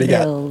 Sunshine, what do you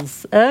got?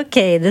 Hills.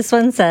 Okay, this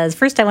one says,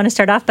 first I want to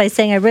start off by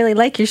saying I really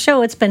like your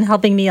show. It's been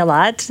helping me a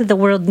lot. The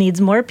world needs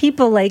more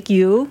people like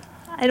you.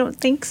 I don't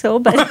think so,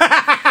 but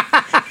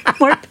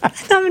I'm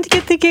going to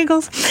get the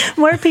giggles.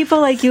 More people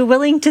like you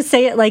willing to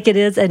say it like it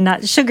is and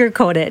not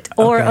sugarcoat it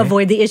or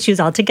avoid the issues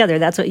altogether.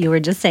 That's what you were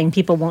just saying.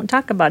 People won't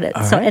talk about it.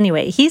 So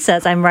anyway, he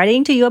says, I'm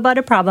writing to you about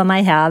a problem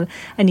I have.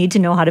 I need to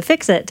know how to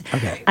fix it.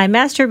 Okay. I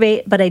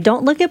masturbate, but I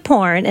don't look at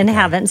porn and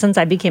haven't since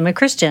I became a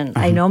Christian.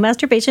 I know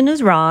masturbation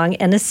is wrong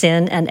and a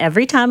sin, and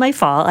every time I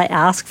fall, I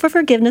ask for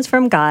forgiveness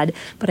from God,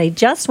 but I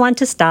just want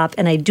to stop,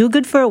 and I do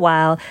good for a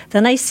while.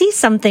 Then I see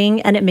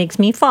something, and it makes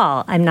me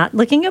fall. I'm not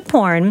looking at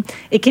porn.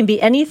 It can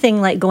be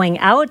anything like going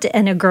out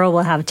and a girl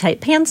will have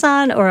tight pants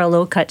on or a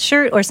low-cut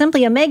shirt or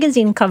simply a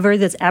magazine cover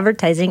that's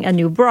advertising a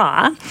new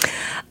bra.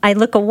 I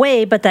look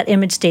away, but that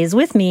image stays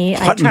with me.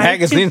 What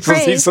magazines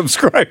does he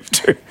subscribe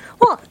to?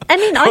 Well, I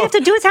mean, all you have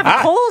to do is have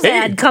a Kohl's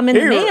ad come in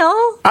the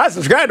mail. I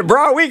subscribe to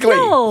Bra Weekly.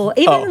 No,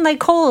 even like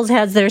Kohl's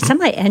has their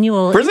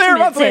semi-annual Brazier intimate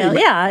Monthly. sale.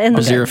 Yeah. And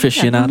Brazier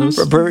aficionados.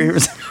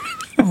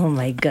 oh,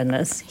 my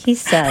goodness. He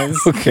says,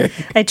 Okay.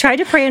 I try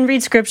to pray and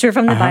read scripture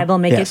from the Bible,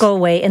 make it go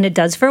away, and it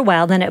does for a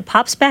while. Then it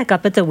pops back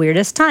up at the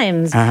weirdest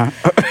times.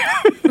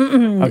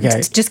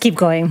 Okay. Just keep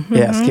going.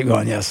 Yes, keep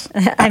going, yes.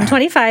 I'm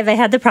 25. I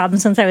had the problem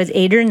since I was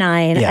 8 or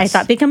 9. Yes. I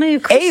thought becoming a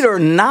Christian. 8 or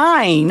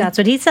 9? That's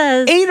what he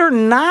says. 8 or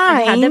 9?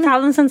 I had the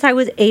problem since I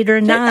was 8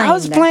 or 9. I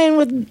was playing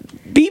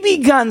with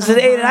BB guns at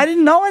 8, and I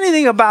didn't know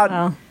anything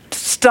about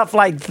stuff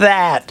like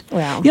that.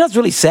 Well. It's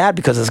really sad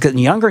because it's getting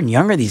younger and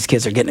younger. These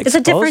kids are getting It's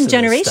exposed a different to this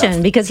generation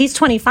stuff. because he's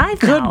 25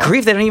 Good now.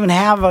 grief, they don't even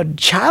have a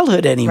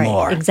childhood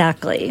anymore. Right,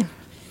 exactly.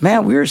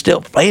 Man, we were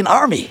still playing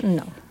Army.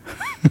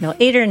 No,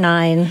 8 or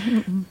 9.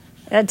 Mm-mm.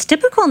 It's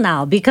typical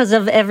now because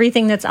of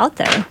everything that's out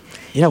there.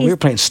 We were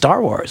playing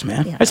Star Wars,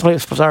 man. Yeah. I used to play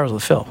Star Wars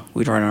with Phil.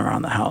 We'd run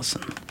around the house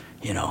and,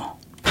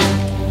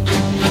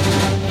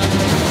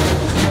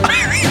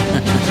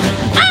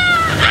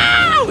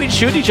 we'd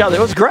shoot each other.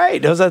 It was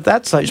great.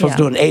 That's how you're supposed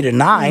to do an 8 or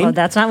 9. Well,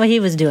 that's not what he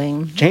was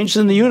doing. Changed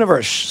in the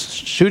universe,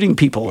 shooting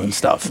people and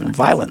stuff, and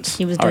violence.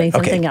 He was All doing right,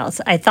 something okay.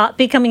 else. I thought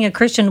becoming a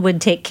Christian would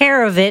take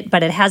care of it,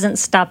 but it hasn't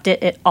stopped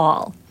it at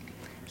all.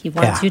 He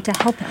wants you to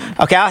help him.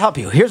 Okay, I'll help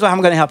you. Here's how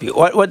I'm going to help you.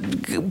 What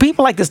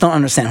people like this don't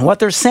understand. What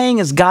they're saying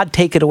is God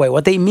take it away.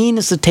 What they mean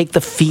is to take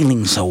the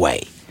feelings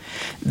away.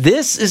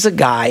 This is a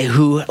guy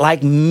who,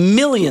 like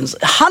millions,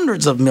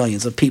 hundreds of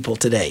millions of people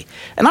today,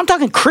 and I'm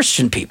talking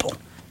Christian people,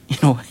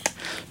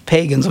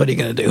 pagans, what are you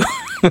going to do?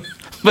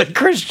 But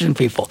Christian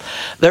people,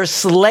 they're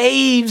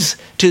slaves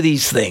to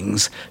these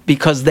things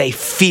because they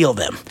feel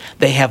them.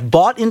 They have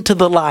bought into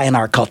the lie in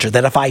our culture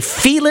that if I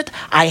feel it,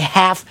 I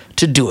have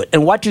to do it.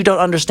 And what you don't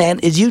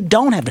understand is you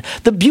don't have to.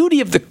 The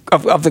beauty of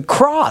the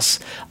cross,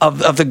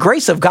 of the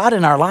grace of God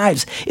in our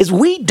lives, is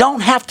we don't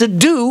have to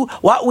do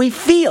what we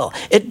feel.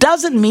 It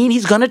doesn't mean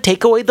he's going to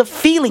take away the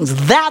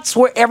feelings. That's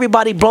where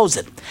everybody blows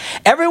it.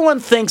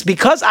 Everyone thinks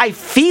because I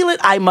feel it,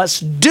 I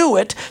must do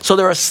it. So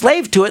they're a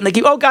slave to it. And they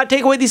keep, oh, God,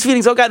 take away these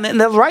feelings. Oh, God. And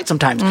they'll devil's right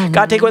sometimes.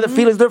 God, take away the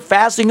feelings. They're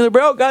fasting. They're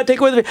broke. God, take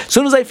away the feelings. As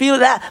soon as they feel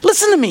that,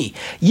 listen to me.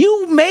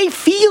 You may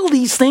feel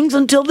these things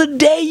until the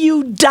day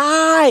you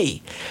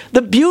die.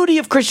 The beauty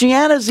of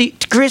Christianity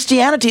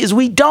is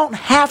we don't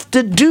have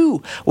to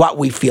do what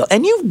we feel.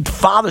 And you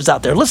fathers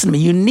out there, listen to me.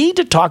 You need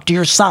to talk to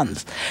your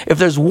sons. If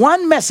there's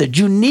one message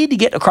you need to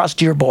get across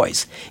to your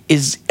boys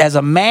is, as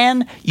a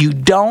man, you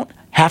don't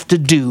have to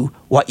do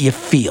what you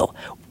feel.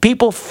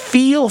 People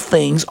feel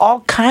things,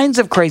 all kinds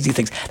of crazy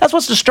things. That's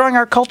what's destroying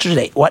our culture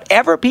today.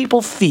 Whatever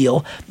people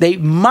feel, they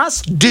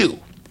must do.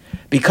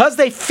 Because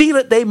they feel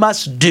it, they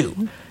must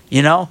do.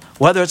 You know,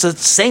 whether it's a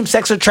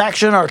same-sex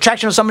attraction or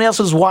attraction to somebody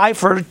else's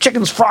wife or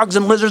chickens, frogs,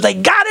 and lizards, they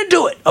got to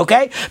do it,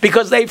 okay?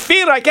 Because they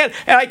feel it.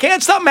 I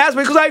can't stop masturbating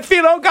because I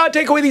feel, oh, God,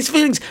 take away these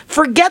feelings.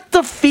 Forget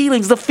the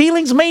feelings. The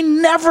feelings may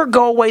never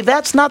go away.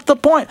 That's not the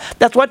point.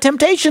 That's what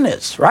temptation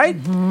is, right?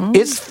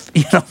 It's,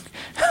 you know,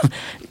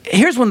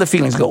 here's when the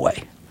feelings go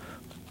away.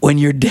 When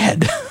you're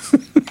dead.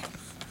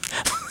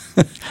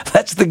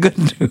 That's the good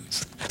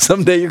news.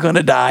 Someday you're going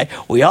to die.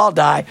 We all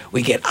die.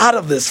 We get out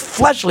of this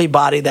fleshly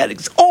body that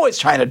is always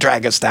trying to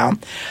drag us down.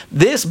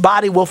 This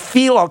body will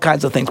feel all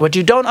kinds of things. What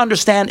you don't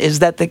understand is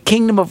that the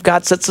kingdom of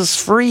God sets us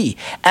free.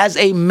 As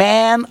a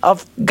man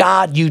of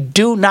God, you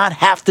do not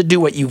have to do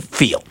what you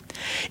feel.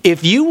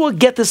 If you will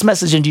get this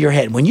message into your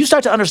head, when you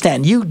start to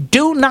understand, you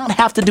do not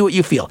have to do what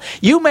you feel.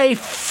 You may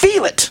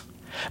feel it.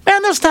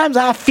 Man, there's times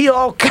I feel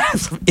all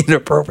kinds of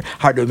inappropriate,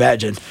 hard to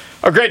imagine.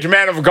 A great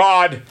man of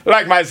God,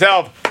 like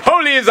myself,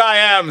 holy as I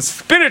am,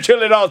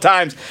 spiritual at all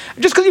times.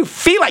 Just because you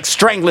feel like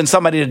strangling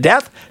somebody to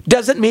death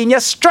doesn't mean you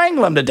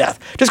strangle them to death.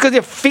 Just because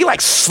you feel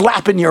like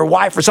slapping your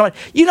wife or someone,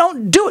 you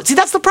don't do it. See,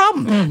 that's the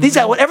problem. These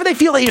guys, whatever they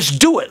feel, they just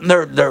do it. And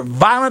they're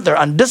violent, they're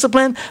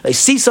undisciplined. They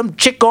see some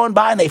chick going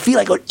by and they feel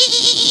like going,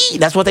 ee.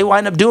 That's what they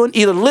wind up doing,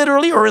 either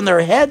literally or in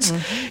their heads.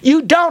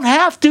 You don't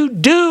have to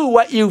do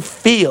what you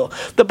feel.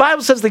 The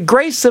Bible says the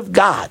grace of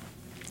God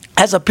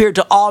has appeared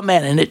to all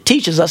men, and it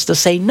teaches us to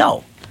say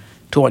no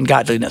to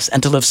ungodliness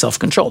and to live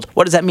self-controlled.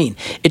 What does that mean?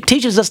 It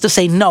teaches us to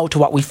say no to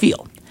what we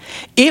feel.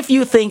 If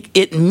you think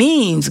it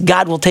means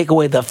God will take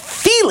away the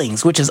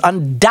feelings, which is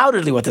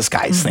undoubtedly what this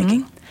guy is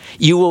thinking,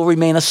 you will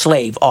remain a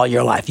slave all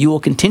your life. You will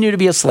continue to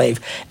be a slave.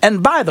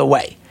 And by the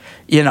way,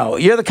 you know,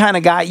 you're the kind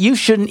of guy you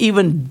shouldn't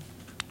even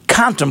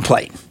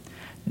contemplate.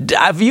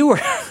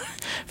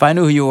 If I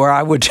knew who you were,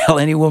 I would tell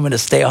any woman to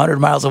stay 100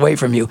 miles away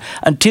from you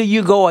until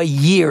you go a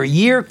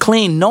year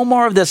clean. No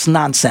more of this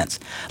nonsense.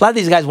 A lot of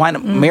these guys wind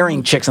up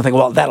marrying chicks and think,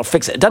 well, that'll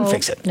fix it. It doesn't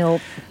fix it.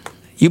 Nope.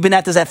 You've been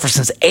at this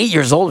since 8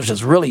 years old, which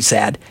is really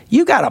sad.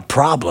 You got a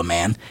problem,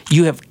 man.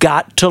 You have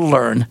got to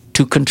learn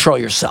to control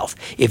yourself.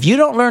 If you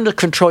don't learn to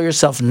control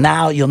yourself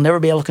now, you'll never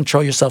be able to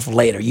control yourself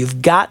later.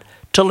 You've got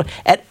to learn.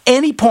 At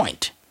any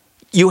point,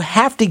 you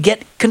have to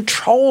get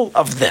control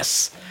of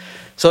this.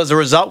 So as a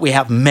result, we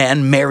have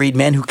married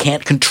men who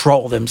can't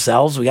control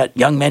themselves. We got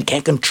young men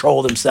can't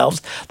control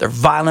themselves. They're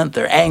violent,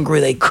 they're angry,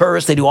 they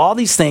curse, they do all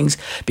these things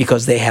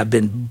because they have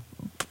been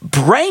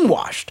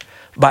brainwashed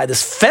by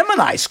this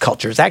feminized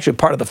culture. It's actually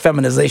part of the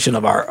feminization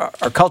of our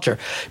culture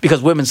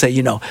because women say,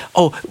 you know,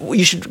 oh,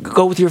 you should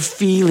go with your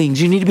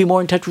feelings. You need to be more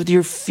in touch with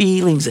your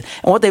feelings. And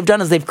what they've done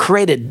is they've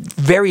created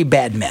very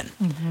bad men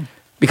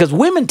because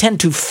women tend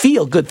to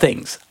feel good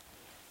things.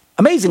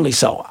 Amazingly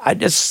so.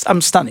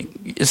 I'm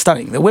stunning. It's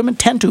stunning. The women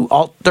tend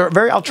to, they're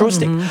very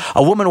altruistic.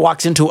 A woman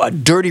walks into a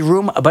dirty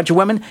room, a bunch of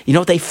women, you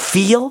know what they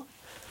feel?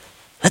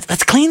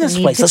 Let's clean this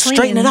place. Let's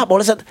straighten it up.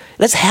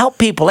 Let's help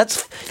people.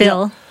 Let's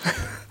Phil.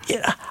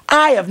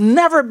 I have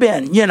never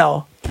been, you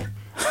know.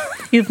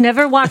 You've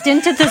never walked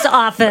into this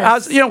office. I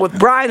was, with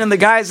Brian and the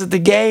guys at the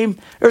game.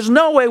 There's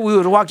no way we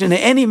would have walked into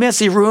any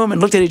messy room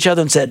and looked at each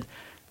other and said,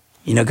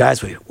 you know,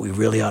 guys, we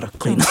really ought to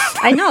clean up.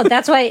 I know.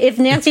 That's why if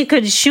Nancy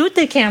could shoot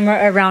the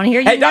camera around here,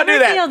 you never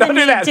feel the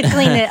need to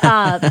clean it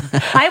up.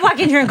 I walk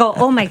in here and go,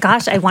 oh my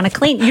gosh, I want to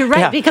clean. You're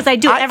right, because I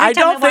do every time I walk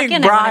in. I don't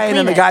think Brian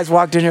and the guys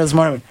walked in here this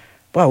morning.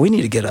 Wow, we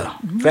need to get a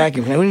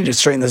vacuum cleaner. We need to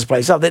straighten this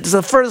place up. That's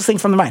the furthest thing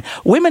from the mind.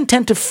 Women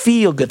tend to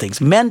feel good things.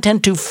 Men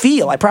tend to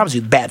feel, I promise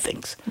you, bad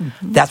things.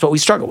 That's what we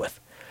struggle with.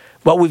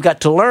 What we've got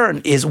to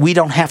learn is we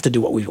don't have to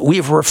do what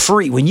we're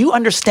free. When you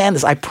understand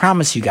this, I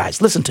promise you guys,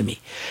 listen to me.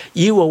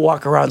 You will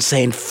walk around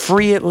saying,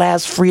 free at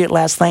last,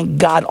 thank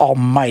God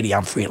Almighty,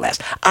 I'm free at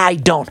last. I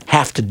don't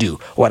have to do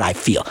what I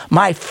feel.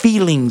 My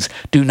feelings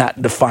do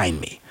not define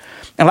me.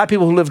 And a lot of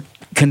people who live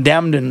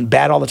condemned and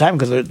bad all the time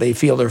because they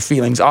feel their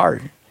feelings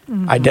are.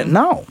 I didn't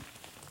know.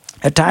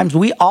 At times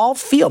we all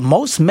feel,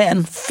 most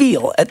men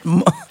feel at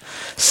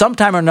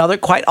sometime or another,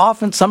 quite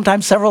often,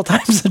 sometimes several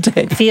times a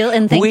day. Feel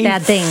and think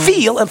bad things.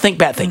 Feel and think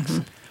bad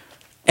things.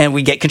 And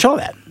we get control of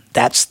that.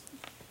 That's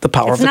the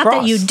power of the cross. It's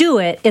not that you do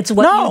it, it's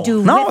what you do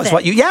with it. No, it's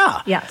what you,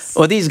 Yes.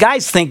 Well, these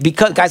guys think,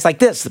 because guys like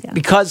this,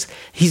 because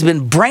he's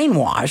been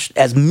brainwashed,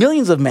 as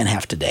millions of men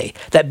have today,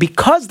 that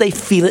because they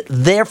feel it,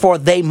 therefore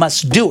they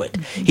must do it.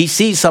 He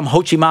sees some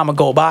hoochie mama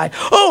go by,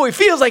 oh, he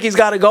feels like he's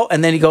got to go,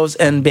 and then he goes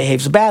and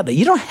behaves badly.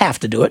 You don't have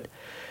to do it.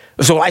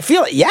 So I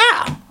feel it,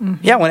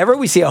 yeah, whenever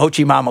we see a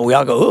hoochie mama, we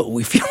all go, oh,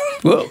 we feel,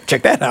 whoa,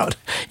 check that out,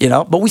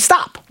 but we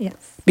stop. Yes.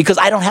 because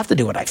I don't have to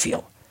do what I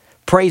feel.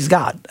 Praise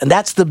God. And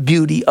that's the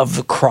beauty of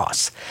the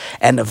cross.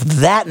 And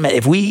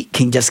if we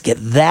can just get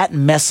that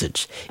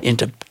message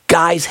into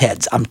guys'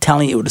 heads, I'm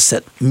telling you, it would have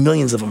set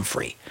millions of them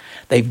free.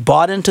 They've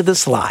bought into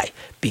this lie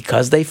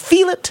because they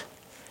feel it.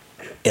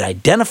 It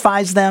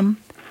identifies them,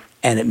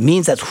 and it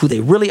means that's who they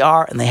really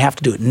are, and they have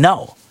to do it.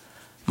 No,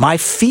 my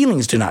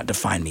feelings do not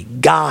define me.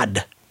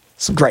 God's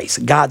grace,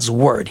 God's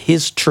word,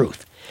 his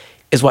truth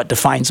is what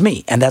defines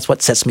me, and that's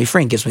what sets me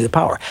free and gives me the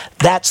power.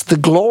 That's the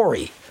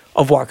glory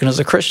of walking as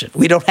a Christian.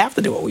 We don't have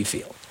to do what we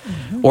feel.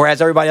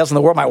 Whereas everybody else in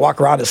the world might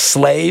walk around as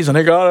slaves, and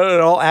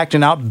they're all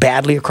acting out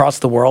badly across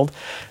the world.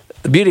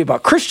 The beauty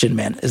about Christian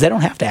men is they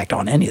don't have to act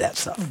on any of that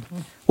stuff.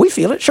 We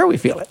feel it. Sure, we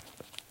feel it.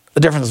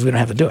 The difference is we don't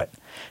have to do it.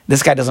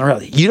 This guy doesn't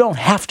really. You don't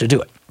have to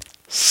do it.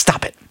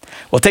 Stop it.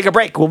 We'll take a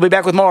break. We'll be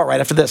back with more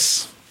right after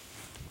this.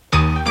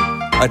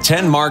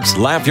 Attend Mark's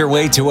Laugh Your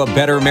Way to a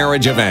Better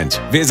Marriage event.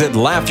 Visit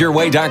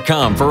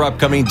laughyourway.com for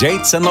upcoming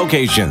dates and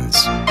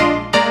locations.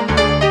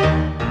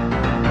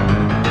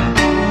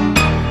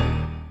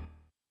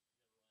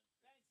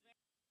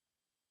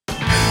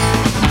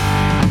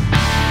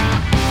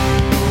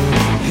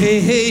 Hey,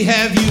 hey,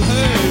 have you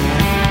heard?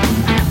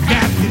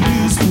 Got the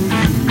news for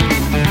you.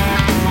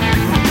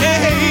 Hey,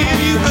 hey,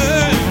 have you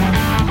heard?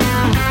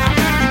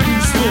 Got the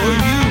news for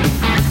you.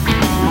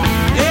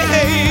 Hey,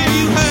 hey, have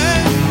you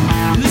heard?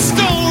 The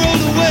storm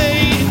rolled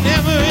away and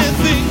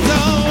everything's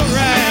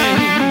alright.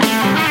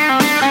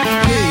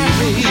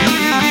 Hey,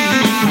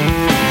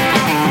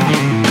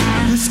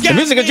 hey. The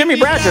music of Jimmy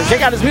Bratcher.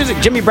 Check out his music,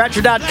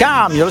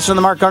 jimmybratcher.com. You're listening to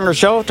The Mark Gungor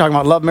Show, talking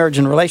about love, marriage,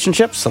 and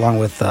relationships, along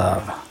with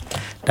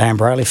Diane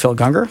Briley, Phil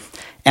Gungor,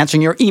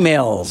 answering your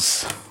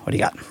emails. What do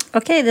you got?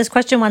 Okay, this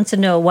question wants to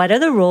know, what are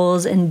the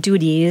roles and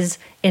duties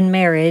in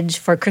marriage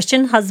for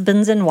Christian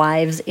husbands and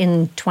wives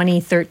in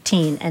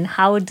 2013, and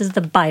how does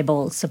the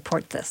Bible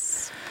support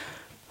this?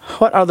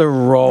 What are the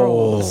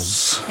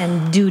roles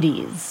and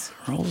duties?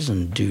 Roles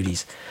and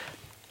duties.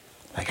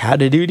 Like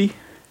howdy doody?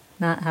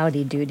 Not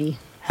howdy doody.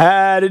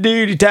 Howdy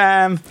doody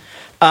time.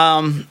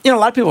 A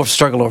lot of people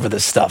struggle over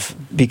this stuff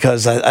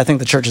because I think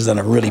the church has done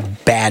a really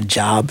bad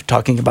job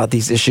talking about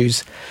these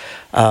issues.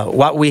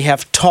 What we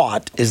have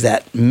taught is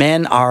that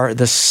men are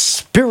the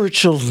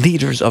spiritual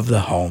leaders of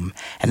the home.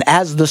 And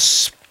as the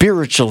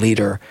spiritual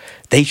leader,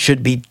 they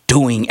should be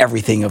doing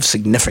everything of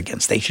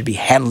significance. They should be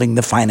handling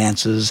the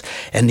finances,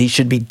 and he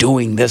should be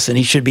doing this, and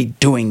he should be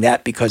doing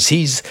that because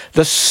he's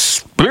the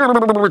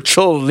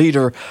spiritual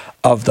leader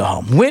of the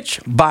home,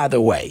 which, by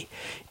the way,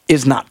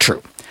 is not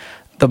true.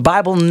 The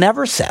Bible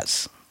never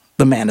says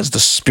the man is the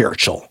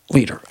spiritual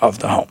leader of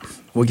the home.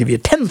 We'll give you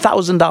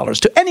 $10,000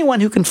 to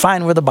anyone who can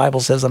find where the Bible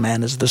says a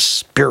man is the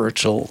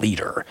spiritual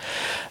leader.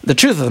 The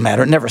truth of the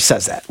matter, it never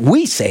says that.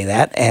 We say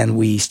that, and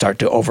we start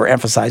to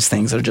overemphasize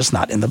things that are just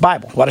not in the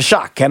Bible. What a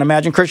shock. Can't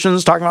imagine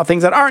Christians talking about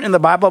things that aren't in the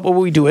Bible, but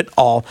we do it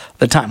all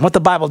the time. What the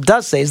Bible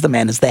does say is the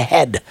man is the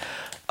head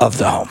of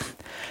the home.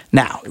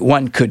 Now,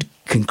 one could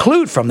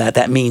conclude from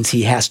that means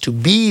he has to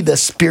be the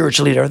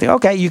spiritual leader.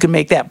 Okay, you can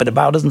make that, but the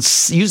Bible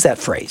doesn't use that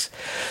phrase.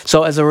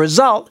 So as a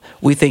result,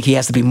 we think he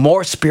has to be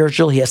more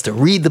spiritual. He has to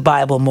read the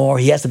Bible more.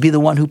 He has to be the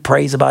one who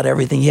prays about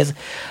everything.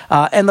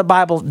 And the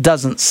Bible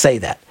doesn't say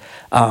that.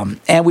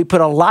 And we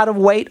put a lot of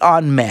weight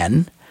on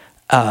men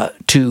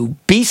to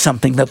be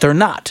something that they're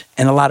not.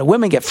 And a lot of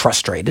women get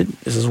frustrated.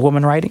 Is this a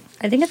woman writing?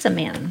 I think it's a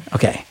man.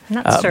 Okay.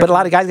 Not certain. But a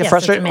lot of guys get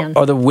frustrated,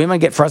 or the women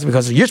get frustrated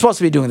because you're supposed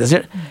to be doing this.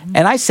 Mm-hmm.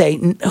 And I say,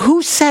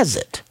 who says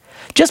it?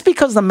 Just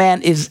because the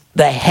man is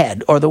the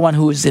head or the one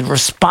who is and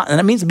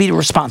that means to be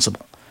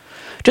responsible.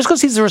 Just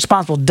because he's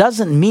responsible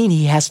doesn't mean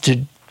he has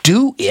to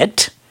do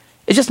it.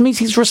 It just means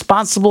he's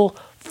responsible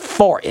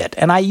for it.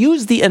 And I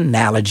use the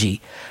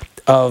analogy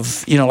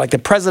of, like the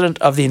president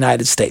of the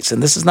United States.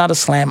 And this is not a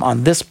slam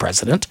on this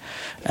president.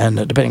 And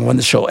depending on when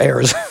the show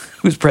airs,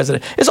 who's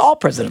president, it's all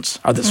presidents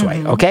are this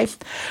way, okay?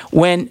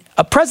 When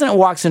a president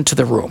walks into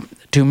the room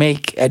to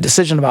make a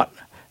decision about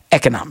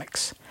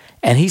economics,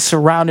 and he's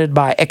surrounded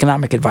by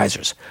economic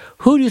advisors,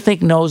 who do you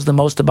think knows the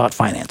most about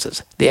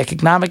finances? The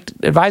economic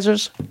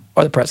advisors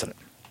or the president?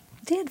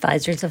 The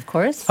advisors, of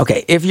course.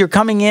 Okay, if you're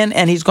coming in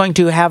and he's going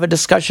to have a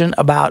discussion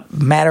about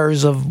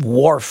matters of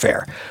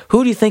warfare,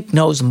 who do you think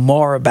knows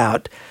more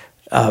about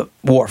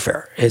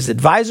warfare? His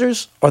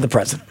advisors or the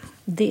president?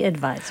 The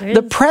advisors.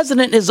 The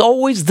president is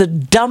always the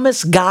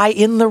dumbest guy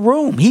in the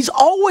room. He's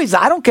always,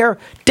 I don't care,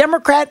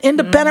 Democrat,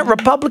 Independent,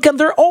 Republican,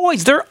 they're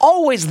always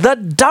the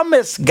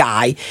dumbest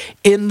guy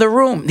in the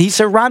room. He's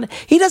surrounded,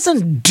 he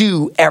doesn't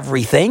do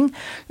everything.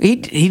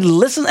 He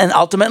listens, and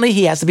ultimately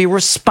he has to be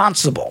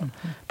responsible.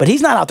 But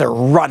he's not out there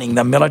running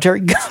the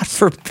military, God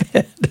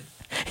forbid.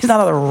 He's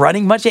not out there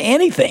running much of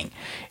anything.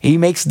 He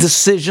makes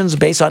decisions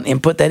based on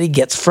input that he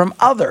gets from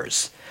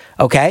others.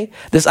 Okay?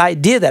 This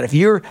idea that if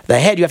you're the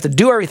head, you have to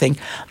do everything.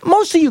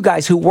 Most of you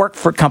guys who work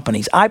for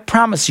companies, I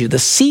promise you, the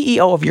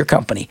CEO of your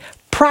company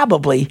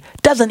probably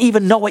doesn't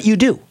even know what you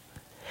do.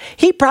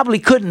 He probably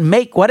couldn't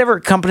make whatever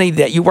company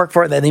that you work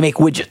for that they make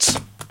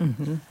widgets.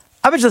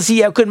 I bet the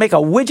CEO couldn't make a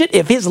widget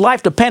if his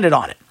life depended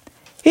on it.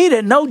 He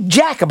didn't know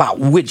jack about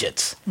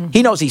widgets.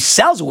 He knows he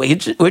sells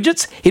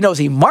widgets. He knows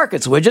he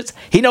markets widgets.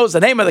 He knows the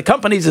name of the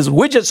companies is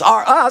Widgets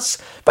Are Us,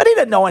 but he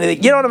didn't know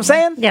anything. You know what I'm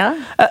saying?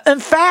 Yeah. In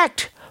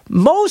fact,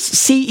 most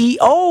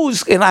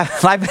CEOs, and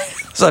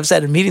I've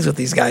said in meetings with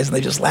these guys, and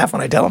they just laugh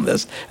when I tell them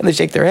this, and they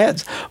shake their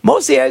heads.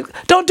 Most CEOs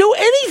don't do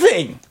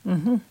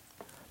anything.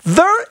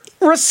 They're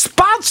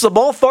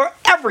responsible for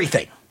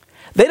everything.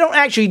 They don't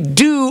actually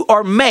do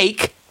or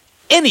make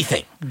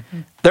anything.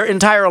 Their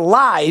entire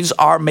lives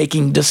are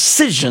making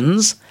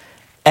decisions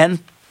and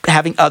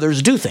having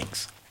others do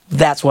things.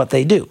 That's what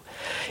they do.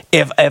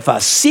 If a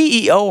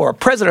CEO or a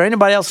president or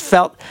anybody else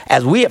felt,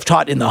 as we have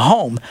taught in the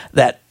home,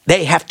 that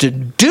they have to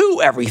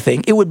do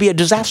everything, it would be a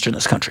disaster in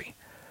this country.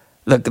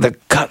 If the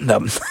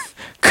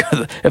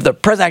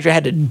president actually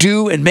had to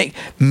do and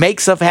make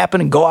stuff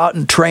happen and go out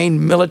and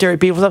train military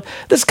people and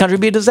stuff, this country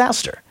would be a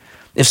disaster.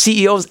 If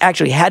CEOs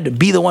actually had to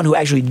be the one who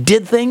actually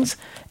did things,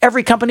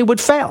 every company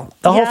would fail.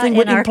 The whole thing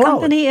would implode. In our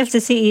company, if the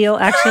CEO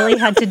actually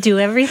had to do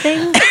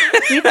everything,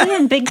 we'd be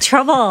in big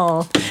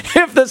trouble.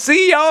 If the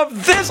CEO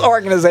of this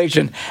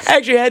organization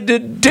actually had to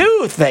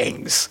do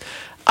things,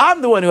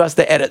 I'm the one who has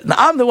to edit, and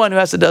I'm the one who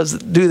has to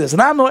do this,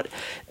 and I'm the one,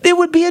 it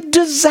would be a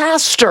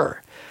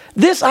disaster.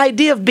 This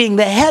idea of being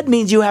the head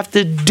means you have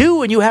to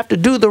do, and you have to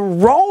do the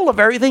role of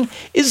everything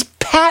is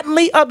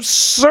patently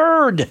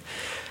absurd.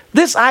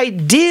 This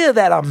idea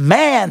that a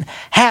man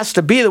has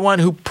to be the one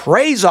who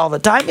prays all the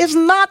time is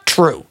not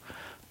true.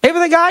 Maybe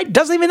the guy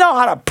doesn't even know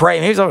how to pray.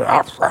 Maybe he's like,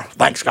 oh,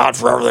 thanks God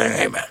for everything,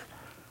 amen.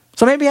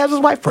 So maybe he has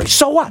his wife pray.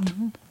 So what?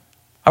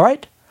 All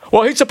right?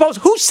 Well, he's supposed,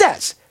 who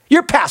says?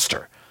 Your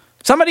pastor.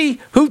 Somebody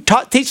who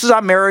teaches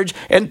on marriage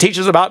and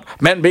teaches about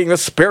men being the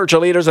spiritual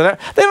leaders. And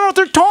they don't know what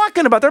they're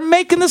talking about. They're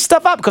making this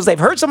stuff up because they've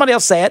heard somebody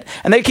else say it,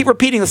 and they keep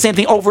repeating the same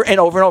thing over and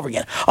over and over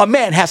again. A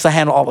man has to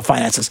handle all the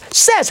finances.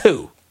 Says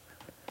who?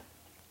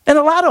 In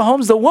a lot of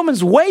homes, the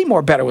woman's way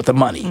more better with the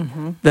money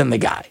than the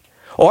guy.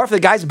 Or if the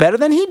guy's better,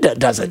 then he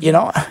does it, you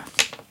know.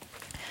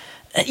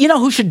 You know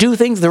who should do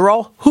things, the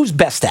role? Who's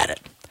best at it?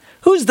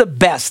 Who's the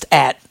best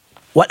at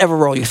whatever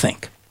role you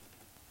think?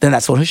 Then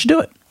that's the one who should do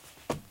it.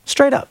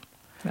 Straight up.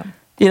 Yeah.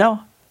 You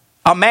know,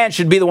 a man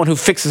should be the one who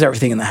fixes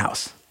everything in the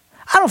house.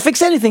 I don't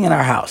fix anything in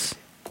our house.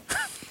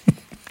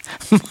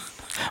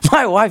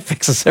 My wife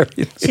fixes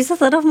everything. She's a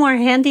little more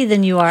handy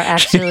than you are,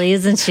 actually,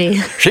 isn't she?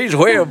 She's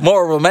way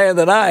more of a man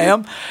than I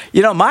am.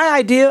 You know, my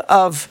idea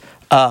of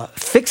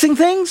fixing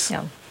things.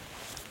 Yeah.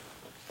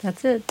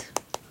 That's it.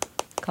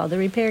 Call the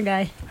repair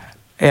guy.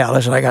 Yeah,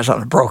 listen, I got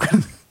something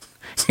broken.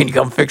 Can you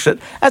come fix it?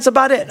 That's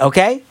about it,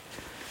 okay?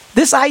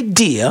 This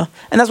idea,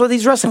 and that's what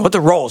he's wrestling with, the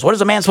roles. What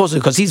is a man supposed to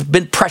do? Because he's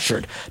been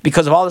pressured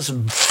because of all this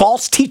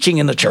false teaching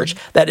in the church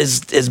that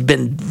has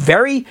been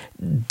very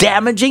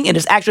damaging and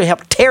has actually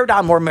helped tear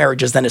down more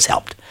marriages than has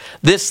helped.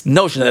 This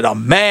notion that a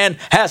man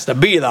has to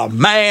be the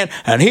man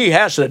and he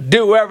has to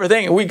do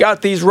everything and we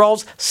got these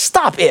roles,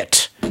 stop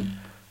it.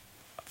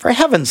 For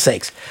heaven's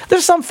sakes.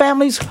 There's some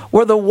families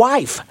where the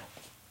wife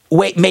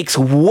makes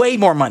way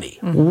more money.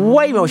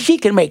 Way more. She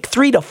can make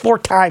 3 to 4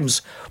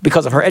 times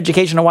because of her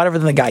education or whatever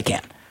than the guy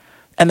can.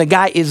 And the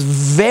guy is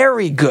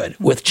very good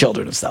with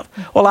children and stuff.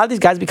 Well, a lot of these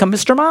guys become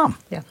Mr. Mom.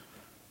 Yeah.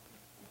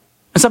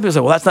 And some people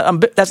say, well,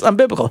 that's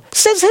unbiblical.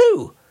 Says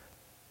who?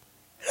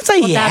 That's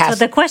what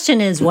the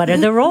question is. What are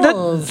the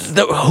roles?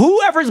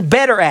 Whoever's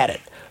better at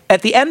it.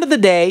 At the end of the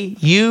day,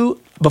 you,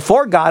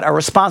 before God, are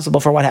responsible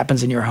for what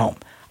happens in your home.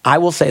 I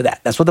will say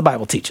that. That's what the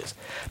Bible teaches.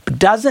 But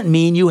doesn't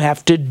mean you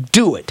have to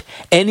do it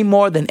any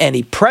more than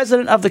any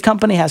president of the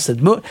company has to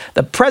move.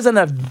 The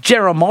president of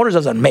General Motors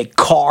doesn't make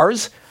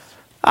cars.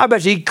 I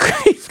bet you he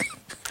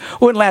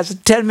wouldn't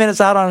last 10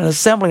 minutes out on an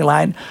assembly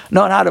line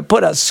knowing how to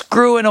put a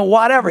screw in or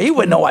whatever. He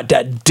wouldn't know what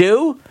to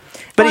do.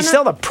 But he's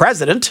still the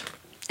president.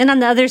 And on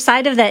the other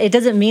side of that, it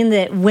doesn't mean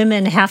that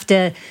women have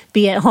to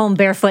be at home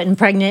barefoot and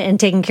pregnant and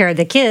taking care of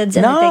the kids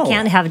and that they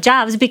can't have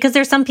jobs, because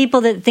there's some people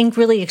that think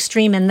really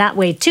extreme in that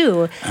way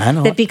too. I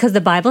know. That because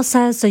the Bible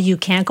says so you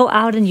can't go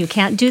out and you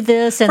can't do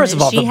this. And first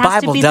of all, the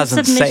Bible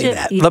doesn't say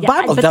that. The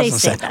Bible doesn't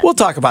say that. We'll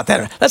talk about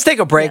that. Let's take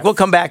a break. Yes. We'll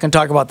come back and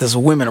talk about this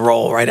women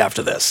role right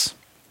after this.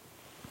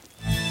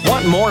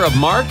 Want more of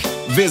Mark?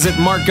 Visit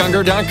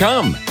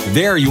markgungor.com.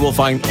 There you will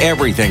find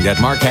everything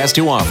that Mark has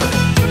to offer.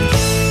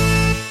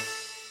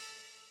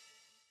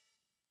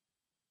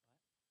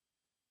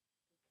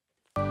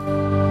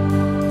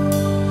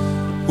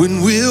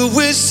 When will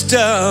we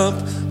stop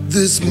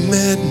this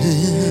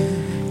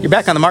madness? You're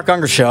back on the Mark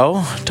Gungor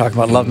Show, talking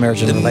about love,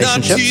 marriage, and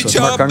relationships with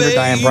Mark Gungor,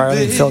 Diane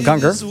Briley, and Phil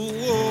Gungor.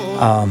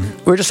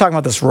 We were just talking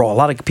about this role. A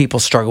lot of people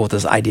struggle with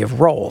this idea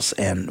of roles,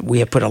 and we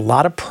have put a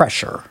lot of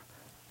pressure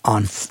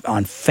on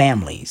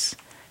families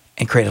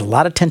and created a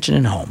lot of tension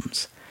in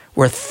homes.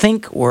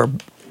 We're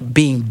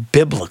being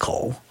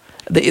biblical.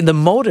 The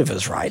motive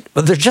is right,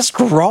 but they're just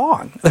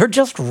wrong. They're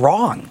just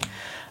wrong.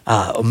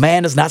 A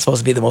man is not supposed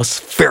to be the most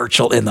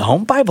spiritual in the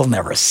home. Bible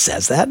never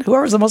says that.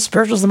 Whoever's the most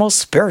spiritual is the most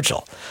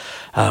spiritual.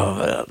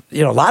 A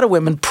lot of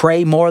women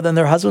pray more than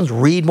their husbands,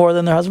 read more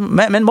than their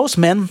husbands. Most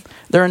men,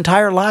 their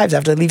entire lives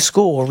after they leave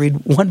school, will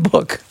read one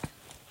book.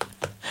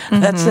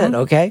 That's it,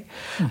 okay?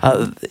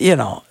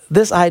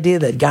 This idea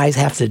that guys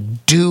have to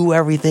do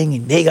everything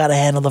and they got to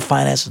handle the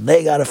finances and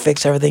they got to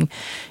fix everything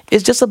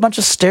is just a bunch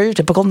of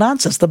stereotypical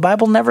nonsense. The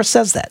Bible never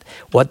says that.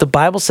 What the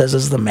Bible says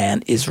is the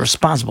man is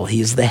responsible.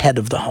 He is the head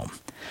of the home.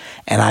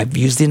 And I've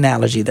used the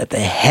analogy that the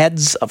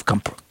heads of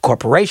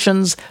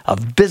corporations,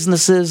 of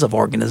businesses, of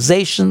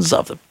organizations,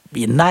 of the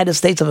United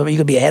States, you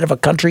could be a head of a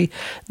country,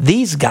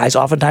 these guys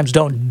oftentimes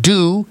don't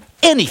do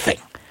anything.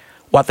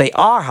 What they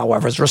are,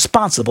 however, is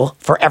responsible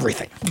for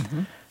everything.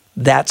 Mm-hmm.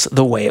 That's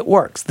the way it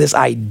works. This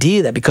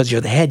idea that because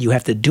you're the head, you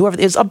have to do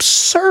everything is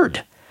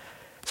absurd.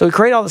 So we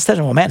create all this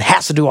tension. Well, man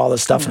has to do all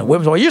this stuff. And the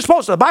women's, well, you're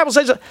supposed to. The Bible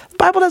says it. The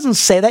Bible doesn't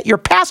say that. Your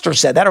pastor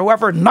said that, or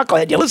whoever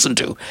knucklehead you listen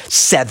to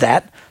said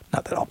that.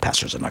 Not that all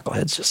pastors are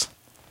knuckleheads, just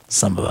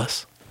some of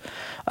us.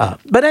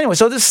 But anyway,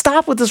 so just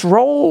stop with this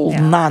role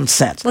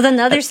nonsense. Well, then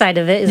the other side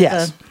of it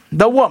is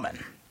the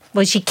woman.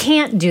 Well, she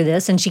can't do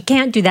this and she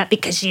can't do that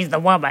because she's the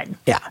woman.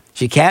 Yeah,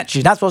 she can't.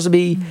 She's not supposed to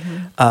be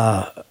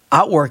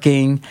out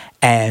working,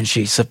 and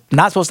she's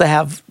not supposed to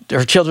have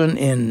her children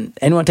in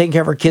anyone taking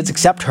care of her kids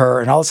except her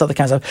and all this other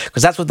kind of stuff,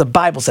 because that's what the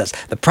Bible says.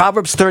 The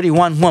Proverbs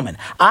 31 woman.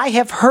 I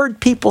have heard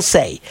people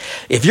say,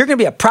 if you're going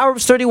to be a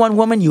Proverbs 31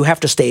 woman, you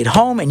have to stay at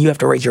home and you have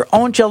to raise your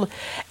own children.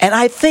 And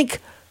I think,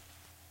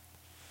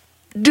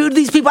 do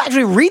these people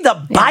actually read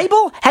the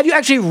Bible? Have you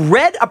actually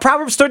read a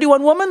Proverbs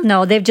 31 woman?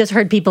 No, they've just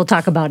heard people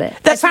talk about it.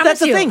 That's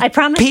the thing. I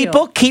promise you.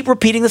 People keep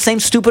repeating the same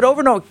stupid over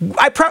and over.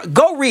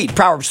 Go read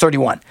Proverbs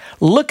 31.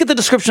 Look at the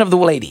description of the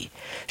lady.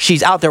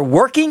 She's out there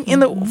working in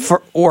the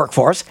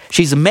workforce.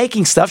 She's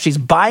making stuff. She's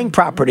buying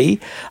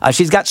property.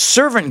 She's got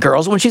servant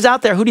girls. When she's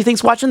out there, who do you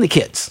think's watching the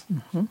kids?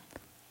 Mm-hmm.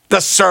 The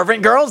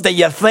servant girls, do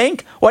you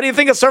think? What do you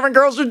think the servant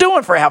girls are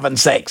doing, for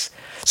heaven's sakes?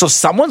 So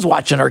someone's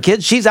watching her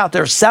kids. She's out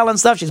there selling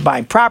stuff. She's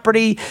buying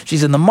property.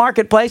 She's in the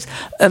marketplace.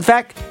 In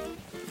fact,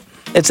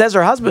 it says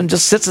her husband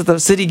just sits at the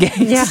city gates.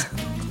 Yeah.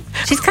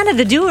 She's kind of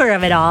the doer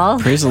of it all.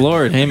 Praise the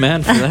Lord.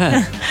 Amen for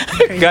that.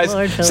 Guys,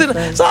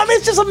 so I mean,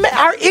 it's just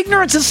our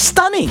ignorance is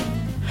stunning.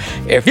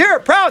 If you're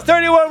a Proverbs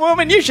 31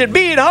 woman, you should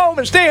be at home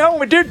and stay home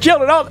with your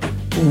children.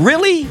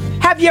 Really?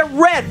 Have you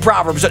read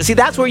Proverbs? See,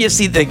 that's where you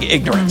see the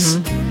ignorance.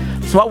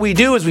 Mm-hmm. So what we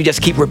do is we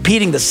just keep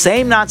repeating the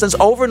same nonsense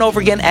over and over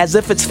again as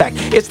if it's fact.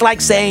 It's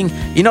like saying,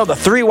 the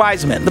 3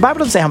 wise men. The Bible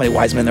doesn't say how many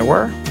wise men there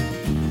were.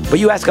 But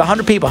you ask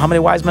 100 people how many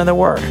wise men there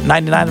were.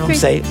 99 of them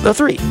say the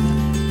 3.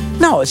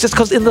 No, it's just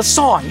because in the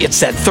song it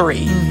said 3.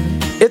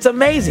 Mm-hmm. It's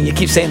amazing. You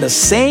keep saying the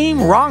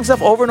same wrong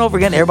stuff over and over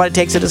again. Everybody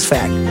takes it as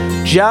fact.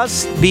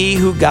 Just be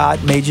who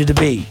God made you to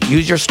be.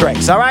 Use your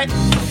strengths, all right?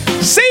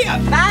 See ya!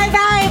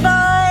 Bye-bye,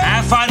 boys!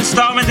 Have fun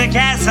storming the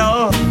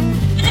castle!